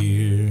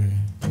here.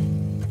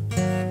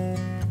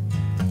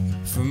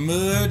 For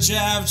much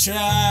I've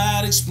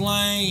tried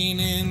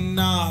explaining,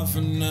 not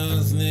for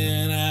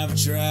nothing I've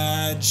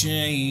tried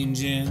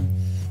changing.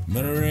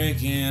 But I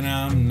reckon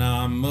I'm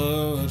not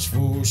much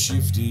for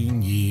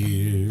shifting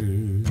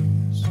gears.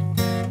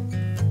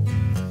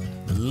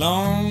 The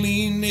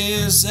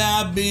loneliness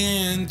I've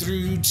been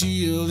through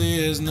till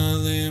there's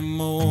nothing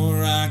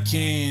more I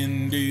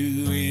can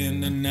do.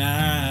 In the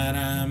night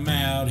I'm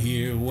out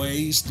here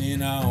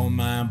wasting all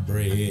my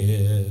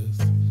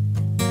breath.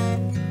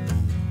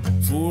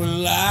 For a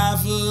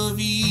life of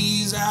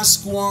ease I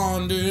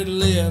squandered,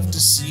 left to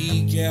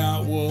seek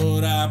out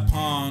what I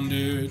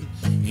pondered.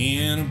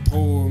 In a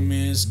poor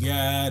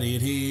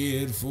misguided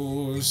head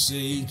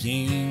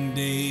forsaking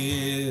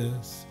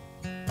death.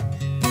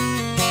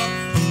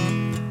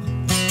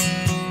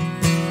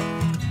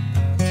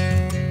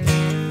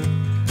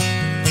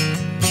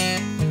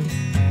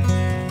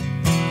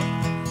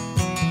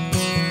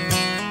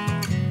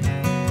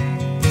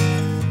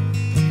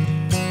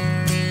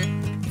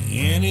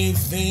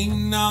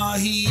 Anything not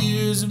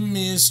here's a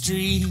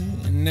mystery,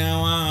 and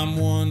now I'm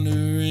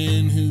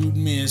wondering who'd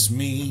miss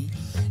me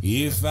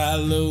if I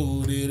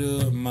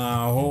loaded up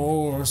my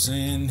horse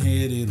and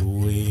headed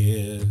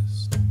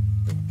west.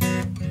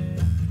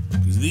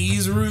 'Cause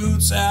these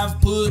roots I've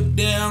put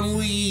down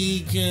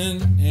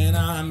weaken, and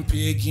I'm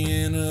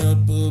picking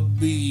up a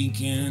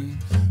beacon.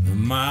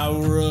 My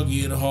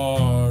rugged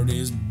heart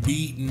is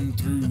beating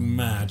through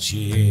my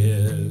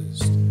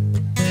chest.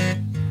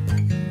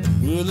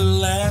 Well, the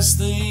last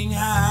thing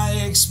I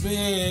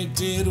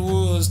expected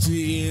was to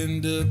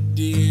end up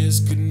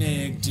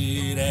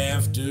disconnected.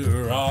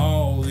 After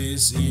all,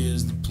 this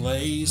is the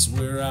place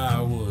where I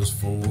was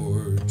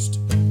forged.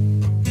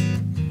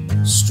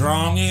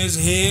 Strong as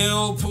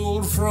hell,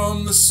 pulled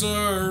from the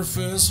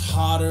surface,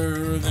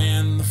 hotter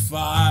than the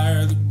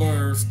fire that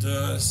birthed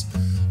us.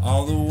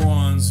 All the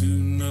ones who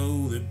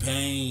know that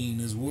pain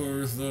is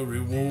worth a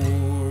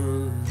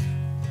reward.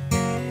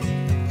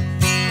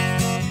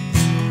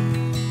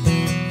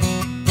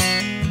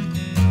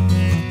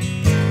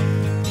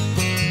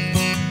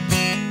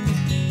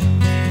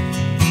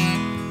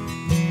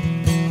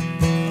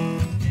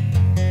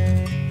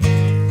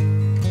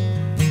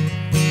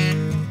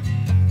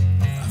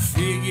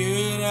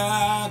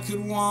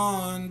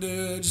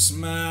 Wander, just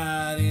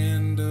might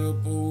end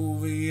up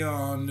over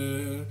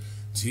yonder.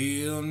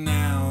 Till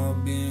now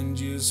I've been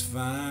just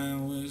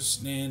fine with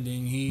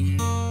standing here.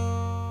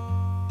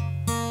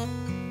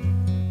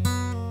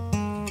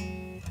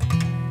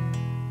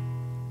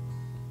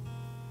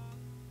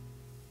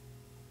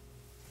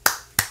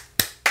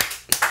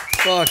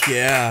 Fuck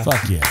yeah.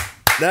 Fuck yeah.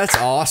 That's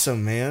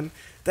awesome, man.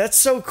 That's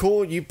so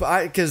cool.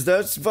 Because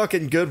that's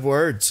fucking good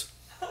words.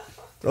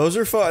 Those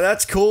are fun.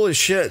 That's cool as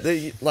shit.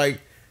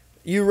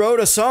 You wrote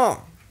a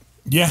song.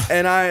 Yeah.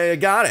 And I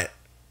got it.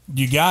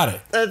 You got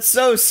it. That's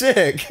so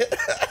sick.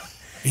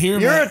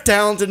 You're a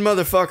talented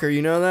motherfucker,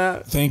 you know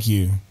that? Thank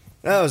you.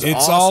 That was it's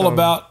awesome.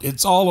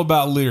 It's all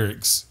about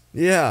lyrics.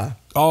 Yeah.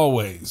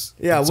 Always.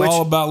 Yeah, it's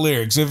all about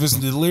lyrics. If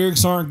the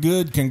lyrics aren't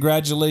good,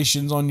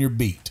 congratulations on your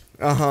beat.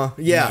 Uh-huh.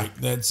 Yeah.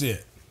 Like, that's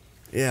it.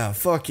 Yeah,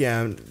 fuck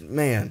yeah,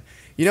 man.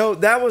 You know,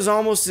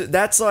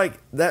 that's like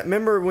that.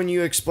 Remember when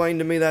you explained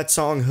to me that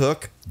song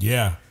Hook?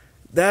 Yeah.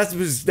 That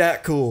was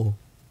that cool.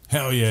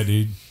 Hell yeah,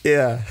 dude.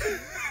 Yeah.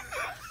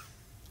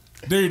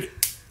 Dude,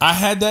 I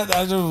had that.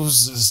 I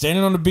was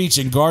standing on the beach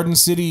in Garden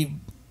City,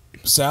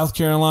 South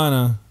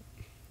Carolina.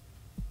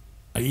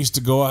 I used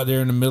to go out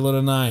there in the middle of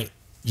the night,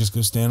 just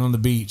go stand on the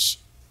beach.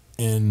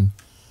 And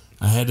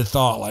I had the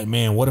thought, like,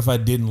 man, what if I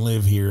didn't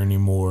live here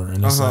anymore?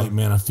 And it's like,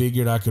 man, I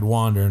figured I could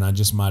wander and I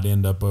just might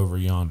end up over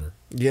yonder.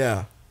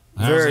 Yeah.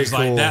 Very cool.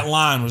 Like, that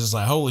line was just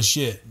like, holy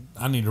shit,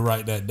 I need to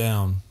write that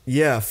down.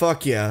 Yeah,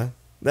 fuck yeah.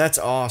 That's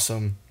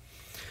awesome.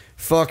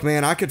 Fuck,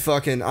 man, I could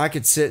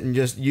sit and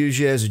just use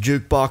you as a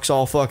jukebox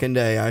all fucking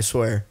day, I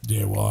swear.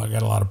 Yeah, well, I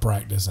got a lot of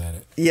practice at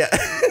it. Yeah.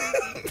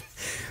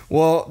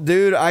 Well,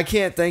 dude, I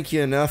can't thank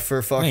you enough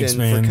for fucking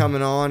for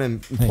coming on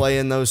and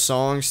playing those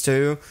songs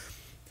too.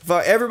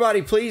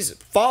 Everybody, please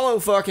follow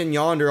fucking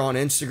Yonder on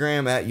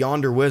Instagram at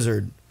Yonder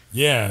Wizard.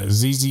 Yeah,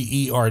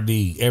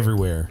 ZZERD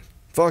everywhere.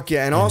 Fuck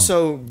yeah, and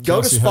also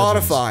go to Kelsey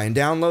Spotify Hudgins. and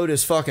download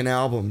his fucking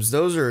albums.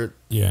 Those are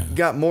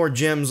got more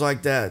gems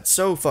like that.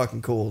 So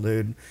fucking cool,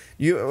 dude.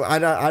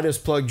 I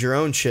just plugged your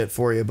own shit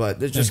for you,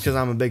 but it's just because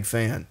I'm a big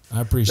fan.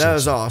 I appreciate that.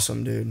 Was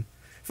awesome, dude.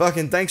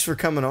 Fucking thanks for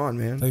coming on,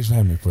 man. Thanks for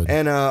having me, Puddin'.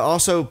 And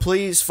also,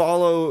 please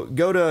go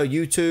to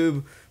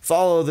YouTube,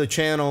 follow the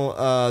channel,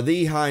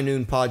 The High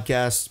Noon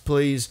Podcast,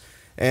 please.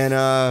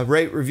 And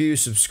rate, review,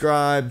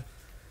 subscribe.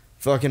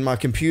 Fucking my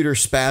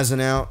computer's spazzing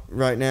out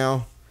right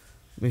now.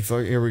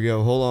 Here we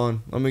go. Hold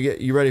on. Let me get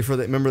you ready for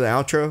the. Remember the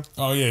outro?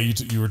 Oh, yeah.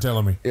 You were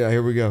telling me. Yeah,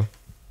 here we go.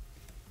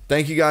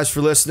 Thank you guys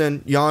for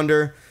listening.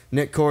 Yonder,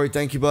 Nick, Corey,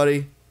 thank you,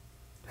 buddy.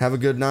 Have a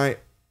good night.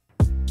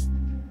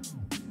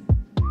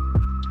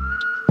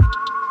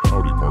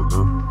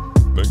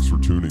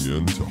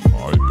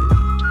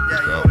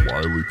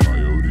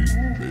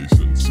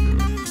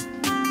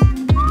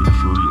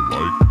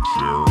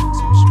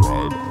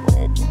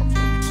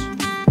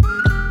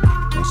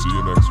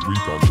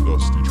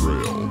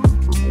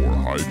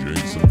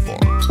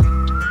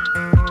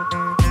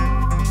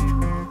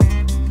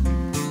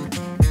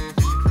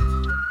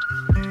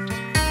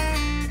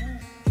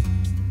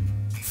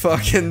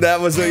 Fucking,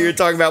 that was what you were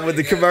talking about with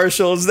the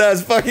commercials.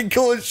 That's fucking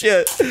cool as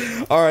shit.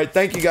 All right,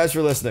 thank you guys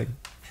for listening.